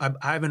have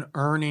I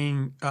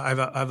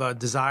have a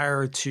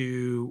desire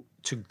to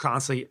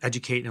constantly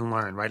educate and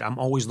learn, right? I'm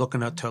always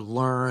looking to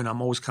learn.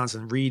 I'm always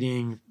constantly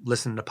reading,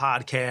 listening to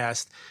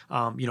podcasts.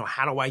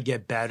 How do I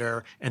get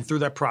better? And through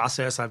that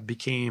process, and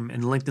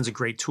LinkedIn's a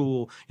great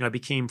tool. I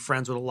became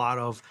friends with a lot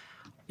of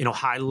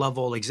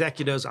high-level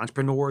executives,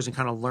 entrepreneurs, and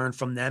kind of learn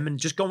from them, and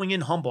just going in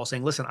humble,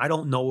 saying, "Listen, I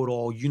don't know it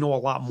all. You know a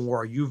lot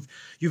more. You've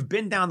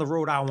been down the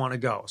road I want to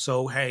go.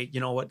 So hey, you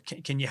know what?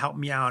 Can you help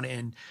me out?"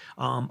 And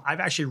I've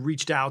actually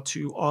reached out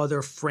to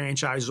other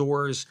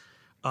franchisors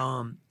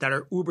that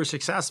are uber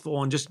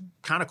successful and just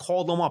kind of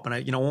called them up. And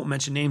I won't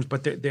mention names,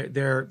 but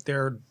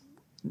they're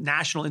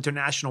national,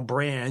 international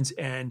brands,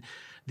 and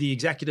the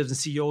executives and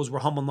CEOs were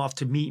humble enough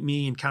to meet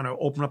me and kind of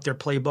open up their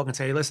playbook and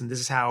say, hey, listen,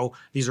 these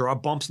are our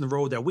bumps in the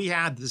road that we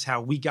had. This is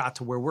how we got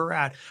to where we're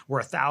at. We're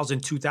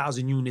 1,000,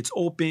 2,000 units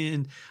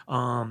open.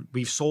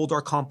 We've sold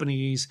our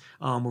companies.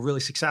 We're really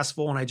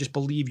successful. And I just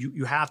believe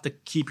you have to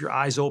keep your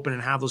eyes open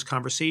and have those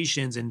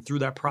conversations. And through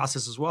that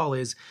process as well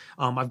is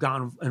I've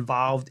gotten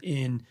involved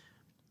in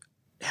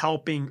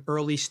helping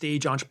early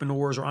stage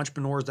entrepreneurs or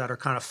entrepreneurs that are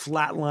kind of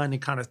flatlined and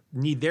kind of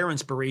need their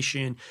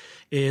inspiration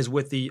is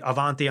with the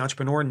Avante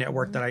Entrepreneur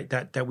Network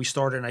that we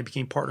started and I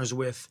became partners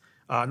with,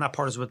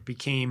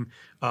 became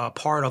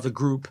part of the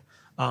group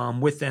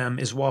with them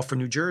as well for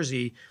New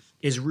Jersey,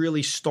 is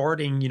really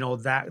starting,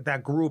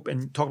 that group.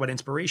 And talk about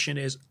inspiration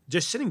is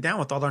just sitting down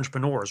with other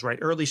entrepreneurs, right?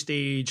 Early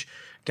stage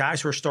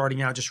guys who are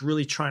starting out, just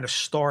really trying to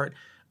start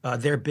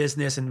their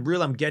business, and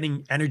really I'm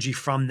getting energy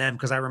from them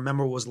because I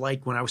remember what it was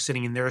like when I was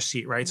sitting in their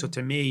seat, right? Mm-hmm. So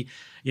to me,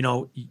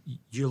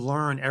 you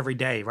learn every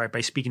day, right,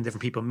 by speaking to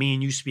different people. Me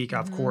and you speak,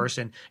 of course,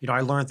 and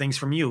I learn things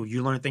from you.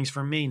 You learn things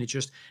from me, and it's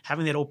just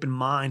having that open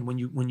mind when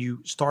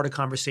you start a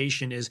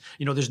conversation is,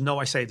 there's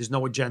no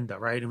agenda,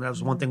 right? And that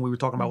was one thing we were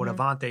talking about with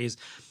Avante is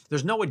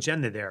there's no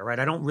agenda there, right?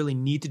 I don't really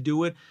need to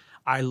do it.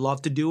 I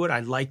love to do it.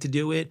 I like to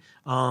do it.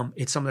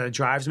 It's something that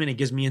drives me and it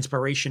gives me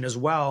inspiration as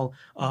well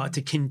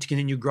to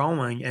continue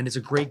growing. And it's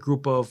a great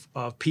group of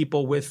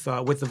people with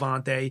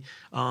Avante.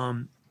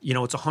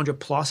 It's 100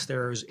 plus.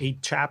 There's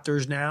 8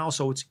 chapters now.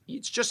 So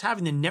it's just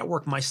having to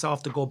network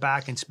myself to go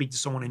back and speak to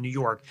someone in New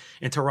York,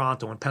 in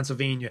Toronto, in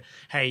Pennsylvania.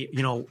 Hey,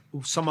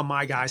 some of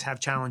my guys have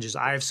challenges.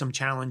 I have some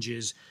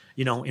challenges.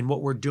 in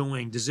what we're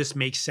doing? Does this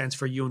make sense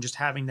for you? And just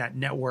having that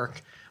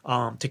network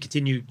to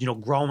continue,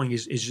 growing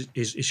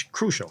is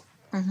crucial.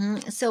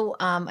 So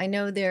I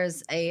know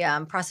there's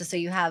a process. So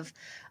you have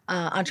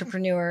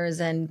entrepreneurs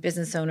and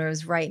business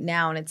owners right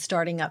now, and it's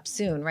starting up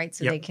soon, right?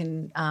 So they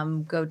can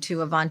go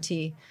to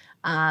Avanti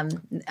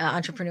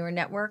Entrepreneur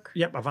Network.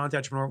 Yep,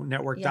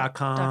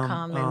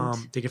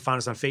 AvantiEntrepreneurNetwork.com. They can find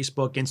us on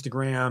Facebook,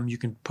 Instagram. You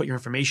can put your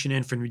information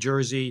in for New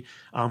Jersey.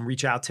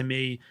 Reach out to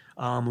me.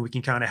 We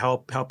can kind of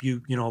help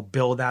you,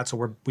 build that.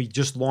 So we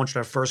just launched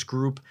our first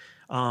group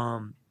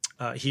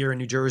here in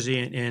New Jersey,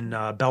 in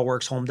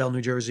Bellworks, Holmdel,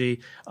 New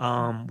Jersey.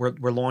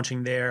 We're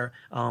launching there.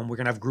 We're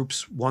going to have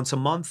groups once a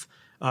month.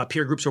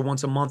 Peer groups are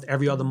once a month.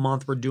 Every other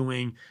month, we're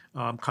doing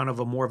kind of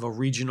more of a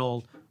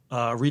regional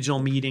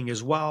meeting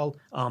as well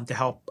to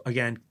help,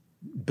 again,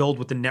 build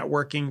with the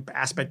networking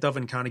aspect of it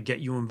and kind of get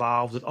you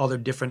involved with other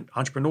different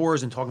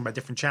entrepreneurs and talking about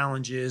different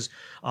challenges.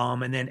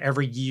 And then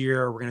every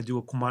year we're going to do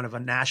a kind of a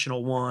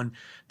national one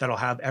that'll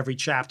have every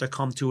chapter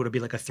come to it. It'll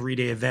be like a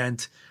 3-day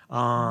event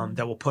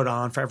that we'll put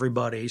on for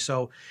everybody.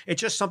 So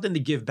it's just something to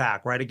give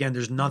back, right? Again,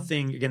 there's no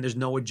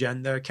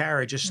agenda,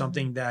 Kara. It's just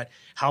something that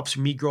helps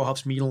me grow,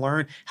 helps me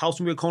learn, helps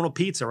me with Kono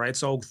Pizza, right?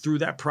 So through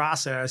that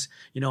process,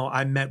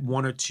 I met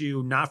one or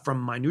two, not from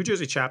my New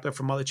Jersey chapter,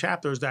 from other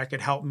chapters that could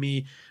help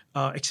me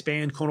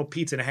expand Kono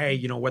Pizza. And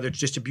hey, whether it's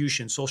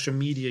distribution, social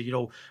media,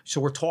 so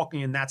we're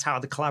talking, and that's how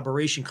the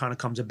collaboration kind of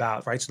comes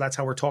about, right? So that's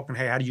how we're talking.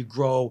 Hey, how do you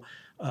grow,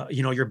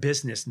 your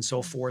business and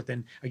so forth?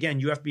 And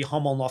again, you have to be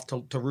humble enough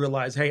to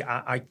realize, hey,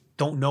 I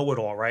don't know it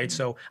all, right?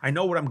 So I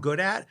know what I'm good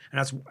at, and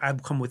that's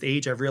I've come with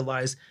age. I've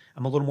realized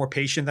I'm a little more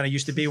patient than I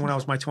used to be when I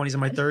was in my 20s and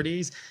my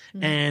 30s,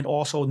 and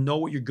also know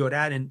what you're good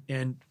at,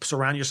 and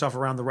surround yourself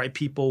around the right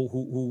people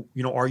who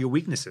are your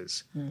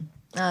weaknesses.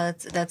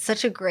 That's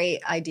such a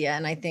great idea,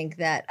 and I think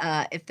that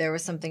if there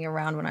was something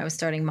around when I was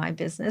starting my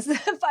business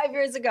 5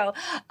 years ago,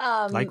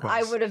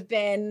 I would have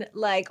been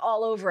like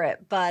all over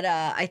it. But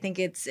I think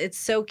it's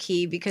so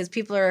key because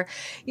people are,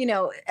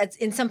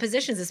 in some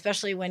positions,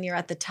 especially when you're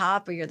at the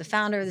top or you're the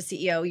founder or the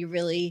CEO, you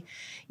really,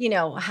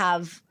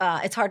 have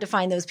it's hard to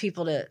find those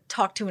people to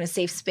talk to in a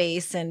safe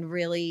space and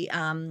really,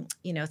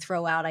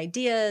 throw out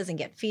ideas and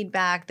get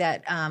feedback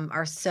that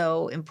are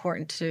so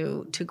important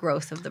to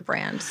growth of the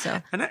brand.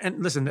 So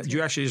and listen,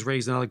 you actually just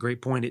raised another great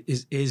point.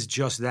 It is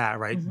just that,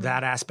 right?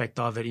 That aspect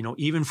of it,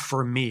 even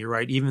for me,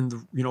 right?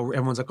 Even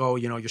everyone's like, oh,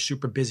 you're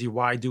super busy.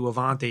 Why do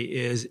Avanti?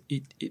 Is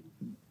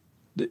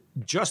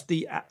just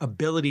the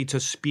ability to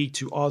speak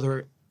to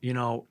other,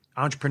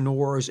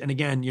 entrepreneurs, and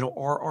again,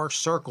 our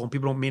circle, and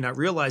people may not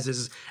realize this,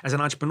 is as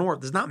an entrepreneur,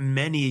 there's not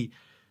many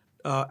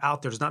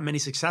out there. There's not many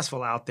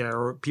successful out there,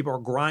 or people are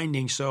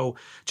grinding. So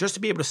just to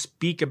be able to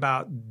speak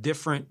about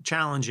different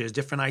challenges,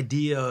 different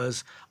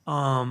ideas,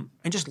 and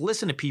just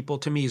listen to people,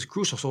 to me, is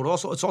crucial.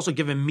 So it's also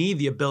given me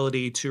the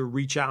ability to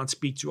reach out and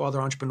speak to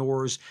other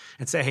entrepreneurs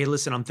and say, hey,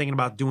 listen, I'm thinking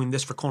about doing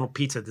this for Kono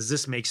Pizza. Does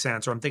this make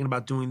sense? Or I'm thinking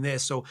about doing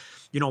this. So,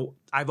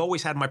 I've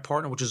always had my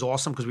partner, which is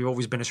awesome because we've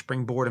always been a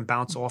springboard and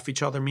bounce off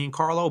each other, me and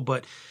Carlo.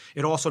 But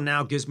it also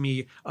now gives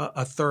me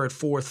a third,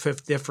 fourth,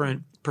 fifth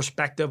different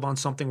perspective on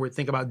something we're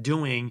thinking about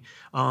doing,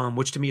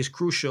 which to me is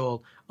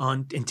crucial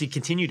and to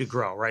continue to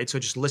grow, right? So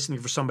just listening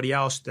for somebody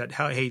else that,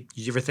 hey,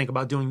 did you ever think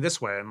about doing this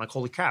way? I'm like,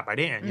 holy crap, I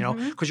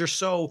didn't, because you're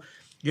so,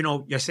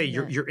 I say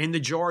you're in the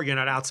jar, you're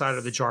not outside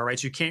of the jar, right?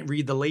 So you can't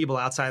read the label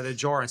outside of the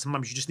jar. And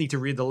sometimes you just need to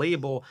read the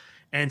label,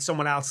 and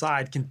someone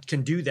outside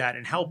can do that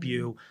and help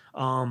you.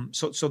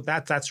 So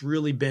that's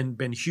really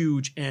been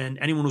huge. And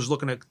anyone who's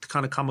looking to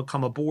kind of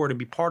come aboard and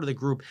be part of the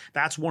group,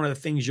 that's one of the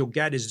things you'll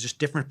get is just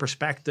different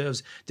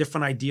perspectives,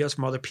 different ideas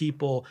from other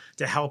people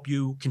to help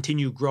you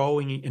continue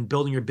growing and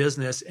building your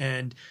business.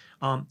 And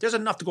there's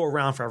enough to go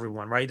around for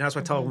everyone, right? And that's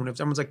why I tell everyone, if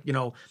someone's like,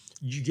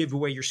 you give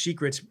away your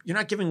secrets, you're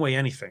not giving away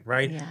anything,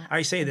 right? Yeah.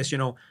 I say this,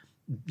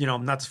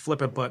 not to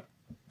flip it, but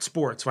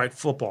sports, right?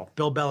 Football,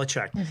 Bill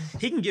Belichick.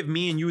 He can give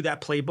me and you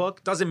that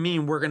playbook. Doesn't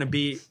mean we're going to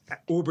be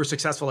uber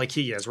successful like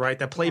he is, right?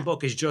 That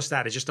playbook is just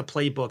that. It's just a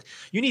playbook.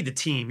 You need the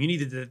team. You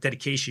need the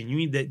dedication. You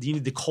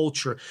need the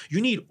culture.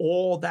 You need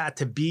all that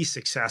to be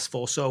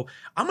successful. So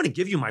I'm going to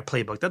give you my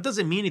playbook. That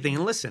doesn't mean anything.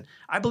 And listen,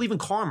 I believe in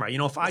karma.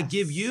 If I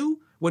give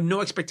you with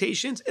no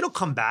expectations, it'll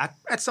come back.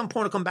 At some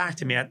point, it'll come back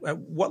to me. At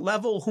what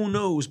level, who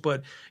knows?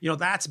 But,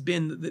 that's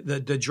been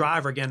the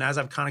driver, again, as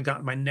I've kind of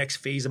gotten my next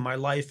phase of my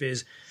life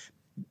is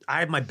I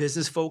have my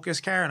business focus,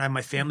 Karen, I have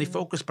my family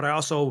focus, but I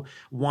also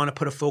want to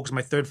put a focus.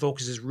 My third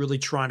focus is really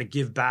trying to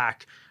give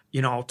back,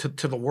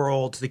 to the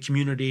world, to the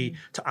community,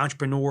 to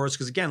entrepreneurs.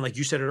 Because again, like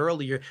you said it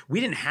earlier, we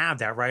didn't have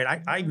that,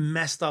 right? I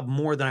messed up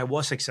more than I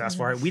was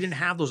successful, right? We didn't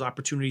have those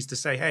opportunities to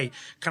say, hey,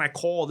 can I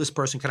call this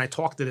person? Can I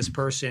talk to this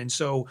person?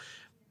 So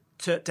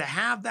to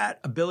have that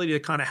ability to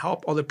kind of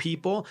help other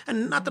people,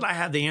 and not that I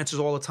have the answers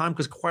all the time,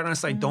 because quite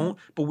honestly I don't,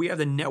 but we have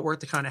the network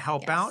to kind of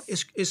help out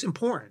is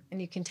important.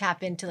 And you can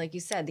tap into, like you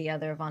said, the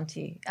other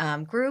Avanti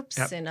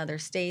groups in other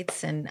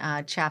states and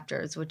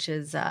chapters, which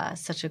is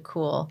such a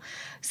cool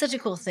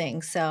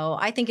thing. So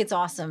I think it's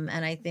awesome,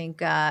 and I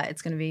think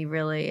it's going to be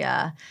really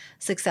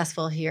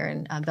successful here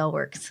in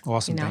Bellworks.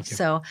 Awesome, thank you.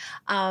 So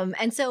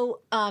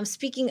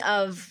speaking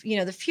of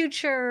the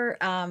future,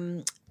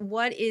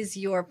 what is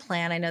your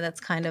plan? I know that's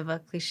kind of a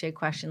cliche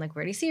question, like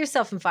where do you see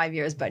yourself in 5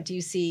 years? But do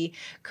you see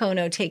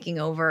Kono taking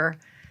over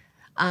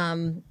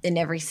in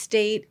every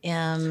state,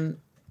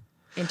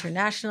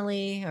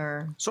 internationally,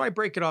 or? So I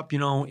break it up,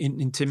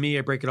 to me,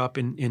 I break it up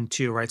in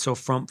two, right? So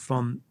from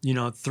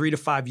 3 to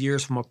 5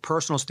 years, from a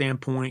personal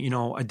standpoint,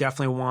 I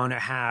definitely want to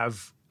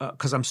have,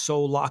 because I'm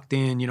so locked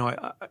in,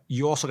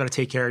 you also got to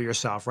take care of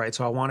yourself, right?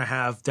 So I want to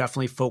have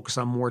definitely focus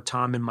on more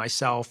time in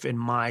myself, in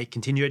my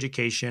continued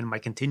education, my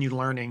continued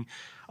learning,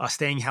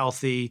 staying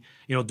healthy,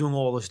 doing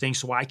all those things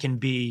so I can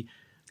be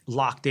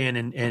locked in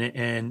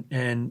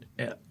and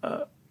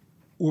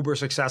uber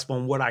successful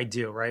in what I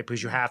do, right?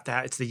 Because you have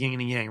to it's the yin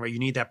and the yang, right? You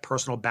need that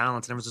personal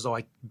balance, and everyone's just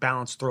like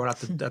balance, throw it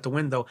out the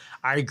window.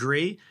 I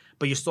agree,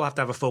 but you still have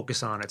to have a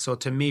focus on it. So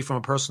to me, from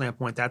a personal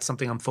standpoint, that's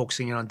something I'm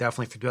focusing on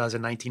definitely for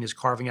 2019, is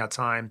carving out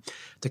time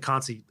to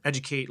constantly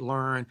educate,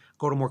 learn,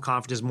 go to more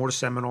conferences, more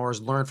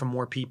seminars, learn from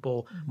more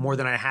people, more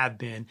than I have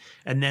been.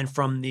 And then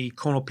from the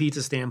Kono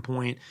Pizza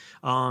standpoint,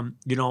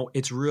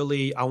 it's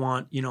really, I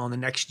want, in the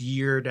next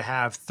year to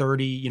have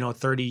 30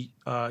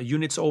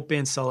 units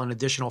open, sell an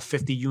additional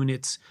 50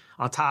 units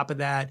on top of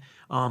that,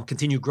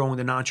 continue growing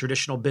the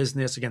non-traditional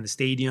business. Again, the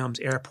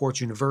stadiums, airports,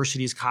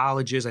 universities,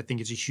 colleges. I think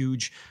it's a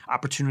huge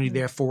opportunity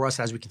there for us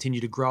as we continue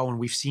to grow. And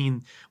we've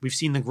seen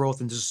the growth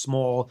in this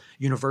small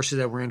university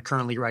that we're in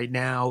currently right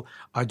now,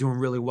 doing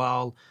really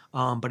well.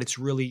 But it's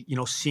really,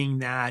 seeing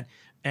that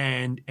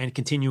and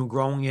continue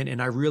growing it.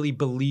 And I really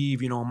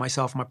believe,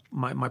 myself,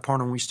 my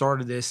partner, when we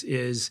started this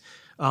is,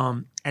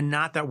 and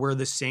not that we're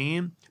the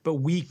same, but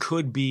we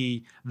could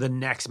be the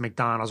next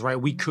McDonald's, right?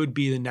 We could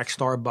be the next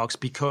Starbucks,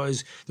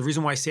 because the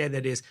reason why I say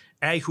that is,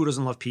 A, who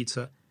doesn't love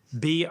pizza?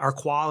 B, our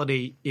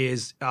quality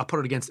is, I'll put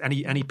it against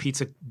any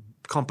pizza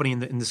company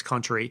in this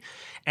country.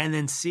 And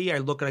then C, I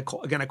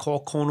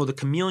call Kono the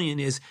chameleon,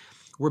 is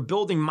we're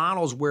building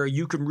models where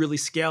you can really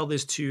scale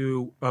this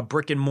to a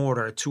brick and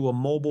mortar, to a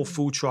mobile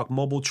food truck,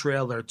 mobile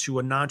trailer, to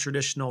a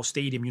non-traditional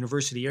stadium,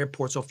 university,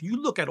 airport. So if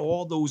you look at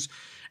all those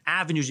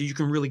avenues that you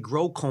can really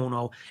grow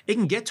Kono, it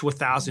can get to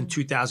 1,000,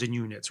 2,000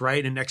 units,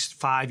 right? In the next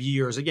 5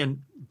 years.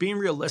 Again, being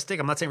realistic,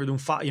 I'm not saying we're doing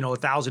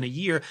 1,000 a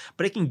year,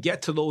 but it can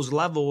get to those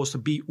levels to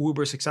be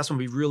uber successful and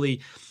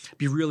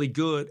be really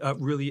good,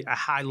 really a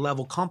high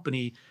level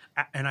company.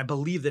 And I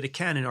believe that it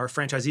can, and our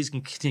franchisees can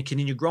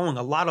continue growing.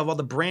 A lot of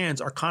other brands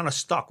are kind of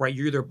stuck, right?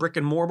 You're either a brick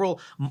and mortar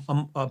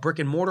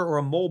or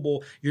a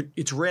mobile.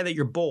 It's rare that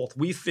you're both.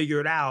 We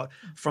figured out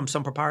from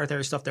some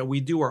proprietary stuff that we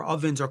do, our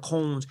ovens, our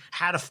cones,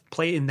 how to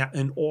play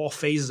in all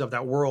phases of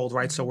that world,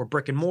 right? So we're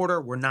brick and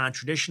mortar, we're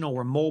non-traditional,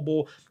 we're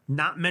mobile.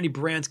 Not many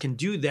brands can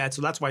do that,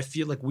 so that's why I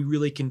feel like we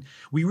really can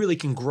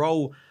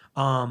grow.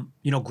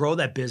 Grow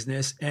that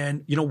business.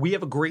 And, we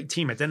have a great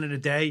team. At the end of the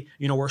day,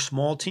 we're a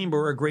small team, but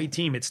we're a great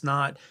team. It's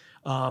not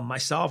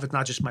myself. It's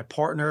not just my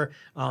partner.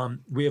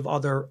 We have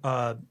other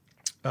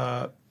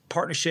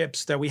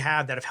partnerships that we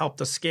have that have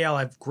helped us scale. I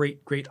have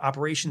great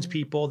operations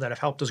people that have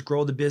helped us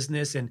grow the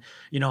business. And,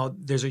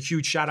 there's a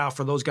huge shout out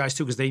for those guys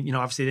too, because they,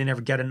 obviously they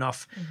never get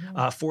enough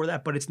for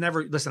that. But it's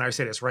never, listen, I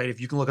say this, right?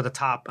 If you can look at the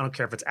top, I don't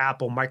care if it's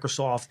Apple,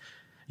 Microsoft,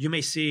 you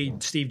may see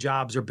Steve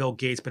Jobs or Bill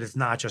Gates, but it's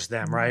not just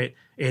them, right?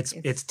 It's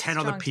 10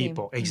 other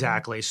people. Team.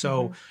 Exactly.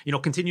 So,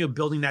 continue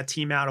building that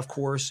team out, of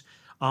course,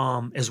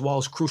 as well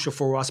as crucial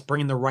for us,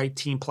 bringing the right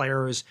team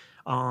players.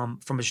 From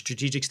a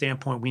strategic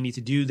standpoint, we need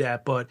to do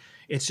that, but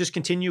it's just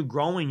continue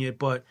growing it.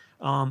 But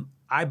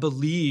I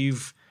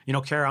believe,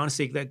 Kara,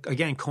 honestly, that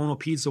again, Kono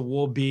Pizza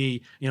will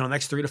be,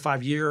 next 3 to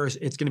 5 years,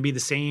 it's going to be the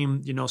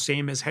same,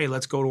 same as, hey,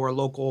 let's go to our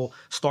local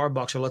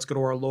Starbucks, or let's go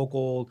to our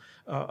local,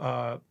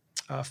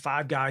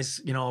 Five Guys,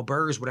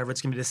 burgers, whatever.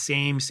 It's going to be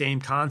the same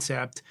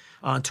concept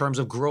in terms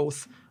of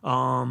growth.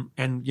 And,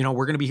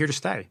 we're going to be here to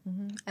stay.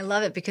 I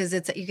love it because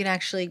you can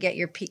actually get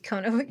your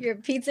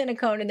pizza in a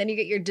cone, and then you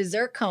get your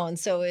dessert cone.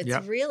 So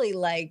it's really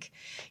like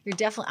you're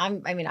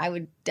definitely, I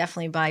would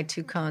definitely buy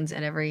 2 cones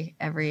at every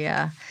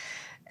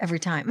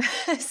time.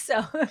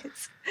 So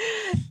it's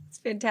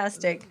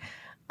fantastic.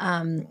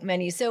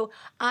 Menu. So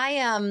I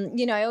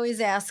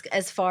always ask,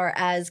 as far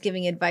as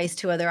giving advice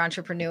to other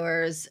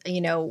entrepreneurs,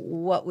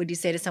 what would you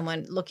say to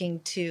someone looking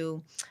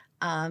to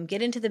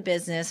get into the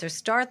business or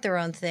start their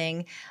own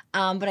thing?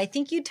 But I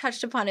think you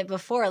touched upon it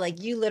before, like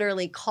you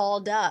literally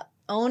called up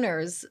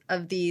owners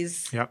of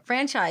these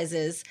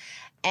franchises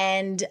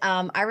And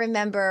I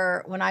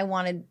remember when I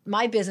wanted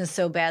my business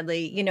so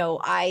badly, you know,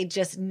 I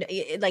just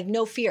like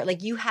no fear,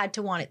 like you had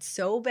to want it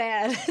so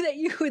bad that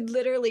you would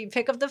literally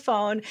pick up the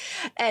phone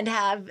and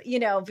have, you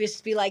know,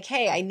 just be like,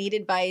 hey, I need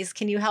advice.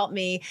 Can you help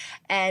me?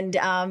 And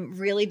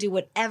really do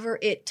whatever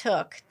it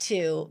took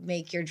to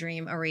make your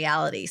dream a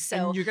reality.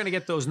 So and you're going to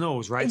get those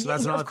no's, right? So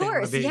that's another of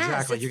course, thing. yes,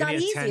 Exactly. it's You're not going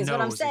to easy get 10 is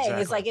what I'm no's. saying.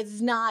 Exactly. It's like,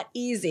 it's not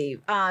easy.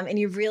 And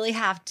you really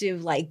have to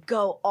like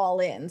go all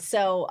in.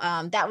 So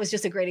that was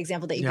just a great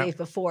example that you gave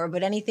before,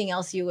 but anything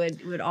else you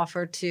would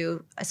offer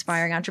to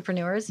aspiring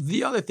entrepreneurs?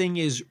 The other thing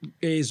is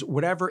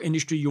whatever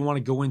industry you want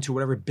to go into,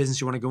 whatever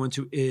business you want to go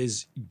into,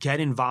 is get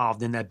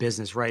involved in that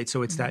business, right?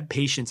 So it's that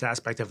patience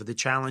aspect of it. The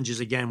challenge is,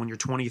 again, when you're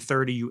 20,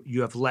 30,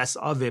 you have less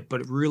of it,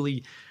 but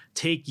really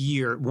take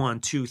year, 1,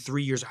 2,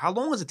 3 years, how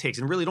long does it take?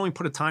 And really don't even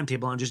put a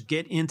timetable on, just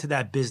get into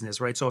that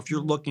business, right? So if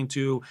you're looking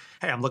to,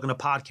 hey, I'm looking to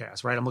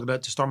podcast, right? I'm looking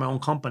to start my own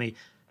company.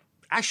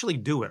 Actually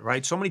do it,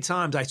 right? So many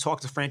times I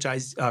talk to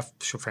franchisees,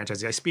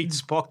 I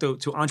spoke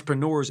to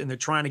entrepreneurs, and they're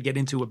trying to get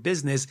into a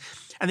business,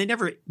 and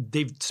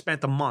they've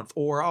spent a month,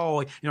 or,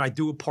 I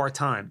do it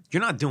part-time.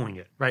 You're not doing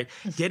it, right?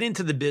 Get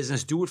into the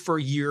business, do it for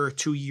a year,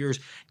 2 years,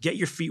 get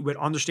your feet wet,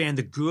 understand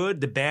the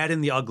good, the bad,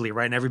 and the ugly,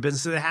 right? And every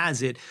business that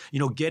has it,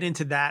 get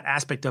into that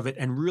aspect of it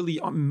and really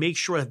make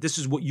sure that this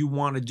is what you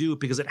want to do,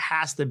 because it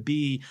has to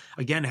be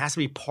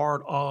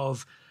part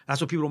of,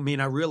 that's what people may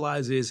not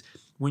realize is,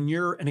 when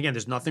you're, and again,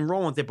 there's nothing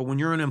wrong with it, but when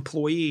you're an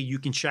employee, you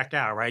can check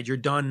out, right? You're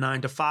done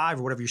 9 to 5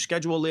 or whatever your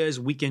schedule is.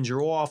 Weekends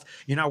you're off.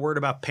 You're not worried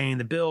about paying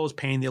the bills,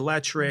 paying the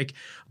electric,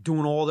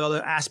 doing all the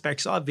other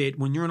aspects of it.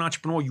 When you're an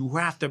entrepreneur, you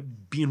have to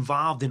be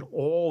involved in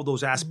all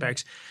those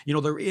aspects.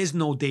 There is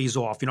no days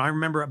off. I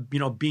remember,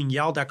 being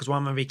yelled at because when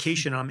I'm on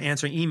vacation, I'm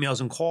answering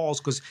emails and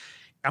calls because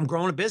I'm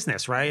growing a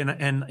business, right?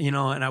 And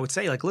I would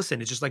say, like,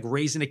 listen, it's just like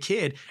raising a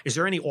kid. Is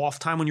there any off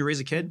time when you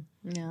raise a kid?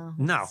 No.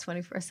 It's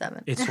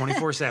 24/7. It's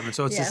 24/7.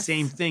 So it's the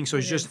same thing. So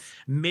it's just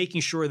making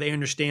sure they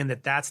understand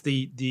that that's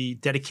the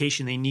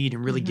dedication they need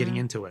and really getting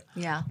into it.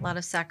 Yeah, a lot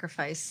of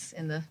sacrifice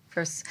in the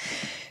first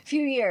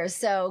few years.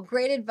 So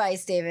great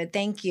advice, David.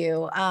 Thank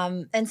you.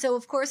 And so,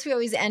 of course, we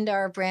always end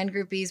our Brand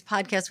Groupies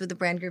podcast with the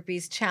Brand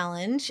Groupies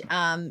Challenge.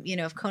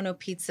 If Kono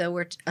Pizza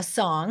were a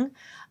song,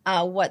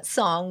 what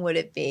song would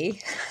it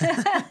be?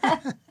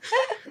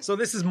 So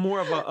this is more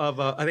of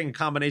a I think a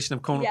combination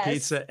of Kono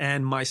Pizza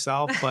and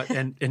myself, but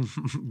and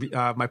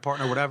my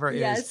partner, whatever,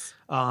 is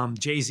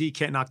Jay-Z,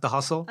 Can't Knock the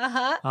Hustle.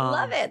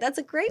 Love it. That's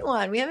a great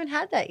one. We haven't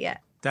had that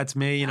yet. That's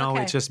me.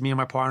 It's just me and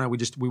my partner.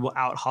 We will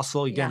out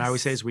hustle. Again, I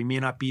always say this: we may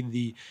not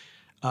be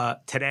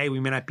today we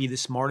may not be the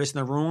smartest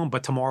in the room,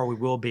 but tomorrow we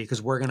will be,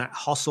 because we're going to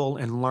hustle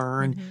and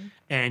learn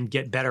and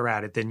get better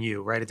at it than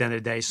you, right? At the end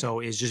of the day. So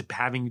it's just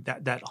having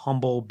that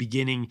humble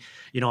beginning.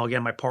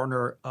 Again, my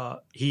partner,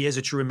 he is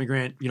a true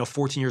immigrant,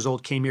 14 years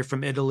old, came here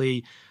from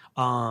Italy.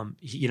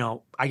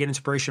 I get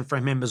inspiration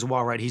from him as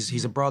well, right?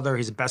 He's a brother.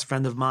 He's a best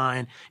friend of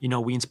mine.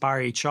 We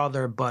inspire each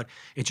other, but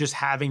it's just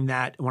having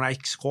that, when I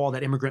call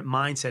that immigrant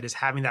mindset, is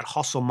having that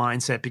hustle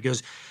mindset,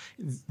 because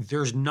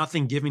there's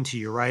nothing given to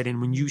you, right?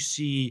 And when you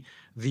see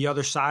the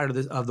other side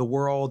of the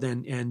world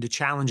and the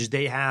challenges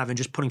they have, and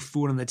just putting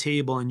food on the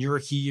table, and you're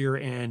here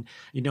and,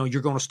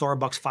 you're going to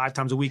Starbucks 5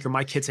 times a week, or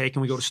my kids say, hey,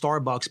 can we go to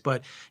Starbucks?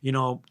 But,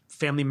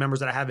 family members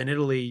that I have in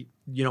Italy,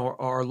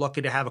 are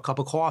lucky to have a cup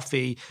of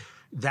coffee.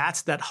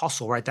 That's that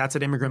hustle, right? That's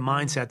that immigrant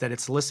mindset, that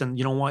it's, listen,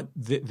 you know what,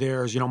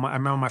 there's, I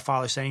remember my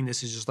father saying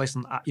this, is just,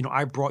 listen,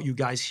 I brought you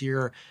guys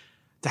here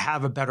to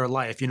have a better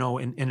life, in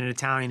an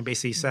Italian,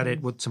 basically said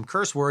it with some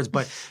curse words,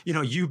 but,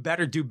 you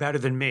better do better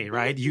than me,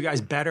 right? You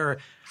guys better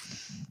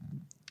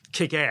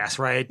kick ass,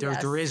 right?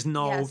 There's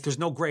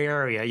no gray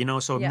area,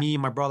 so me,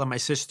 my brother, my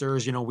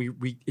sisters,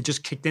 we it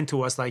just kicked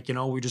into us, like,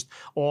 we're just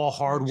all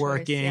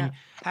hardworking,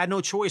 had no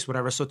choice,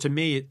 whatever. So to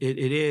me,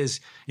 it is,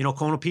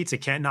 Kono Pizza,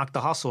 Can't Knock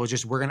the Hustle. It's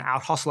just, we're going to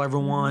out hustle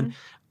everyone.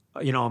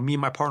 Me and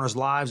my partner's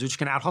lives, we're just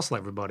going to out hustle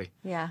everybody.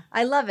 Yeah,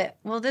 I love it.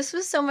 Well, this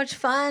was so much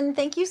fun.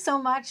 Thank you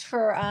so much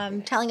for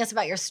telling us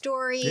about your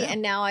story. Yeah.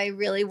 And now I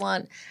really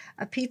want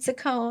a pizza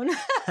cone.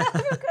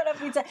 Kono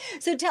Pizza.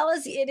 So tell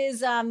us, it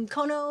is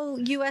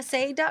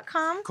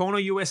KonoUSA.com?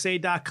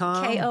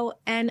 KonoUSA.com.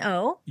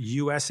 Kono.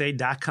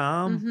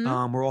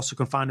 USA.com. We're also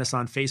can find us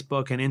on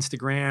Facebook and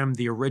Instagram,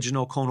 the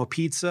original Kono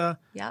Pizza.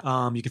 Yep.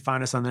 You can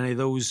find us on any of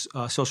those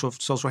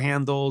social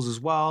handles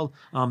as well.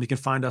 You can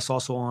find us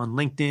also on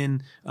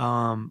LinkedIn.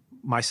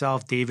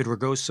 Myself, David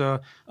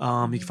Ragosa.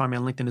 You can find me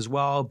on LinkedIn as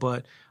well.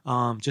 But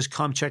just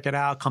come check it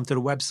out. Come to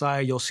the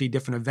website. You'll see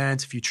different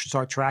events. If you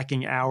start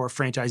tracking our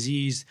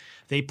franchisees,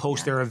 they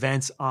post their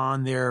events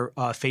on their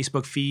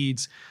Facebook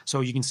feeds.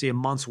 So you can see a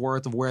month's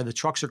worth of where the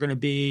trucks are going to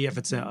be. If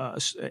it's an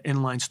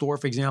inline store,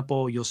 for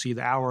example, you'll see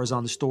the hours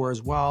on the store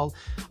as well.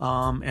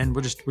 And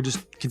we're just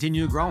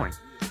continue growing.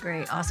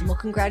 Great. Awesome. Well,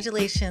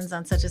 congratulations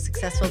on such a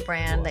successful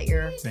brand that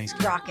you're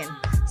rocking.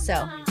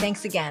 So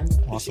thanks again.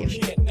 Awesome.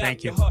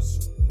 Thank you.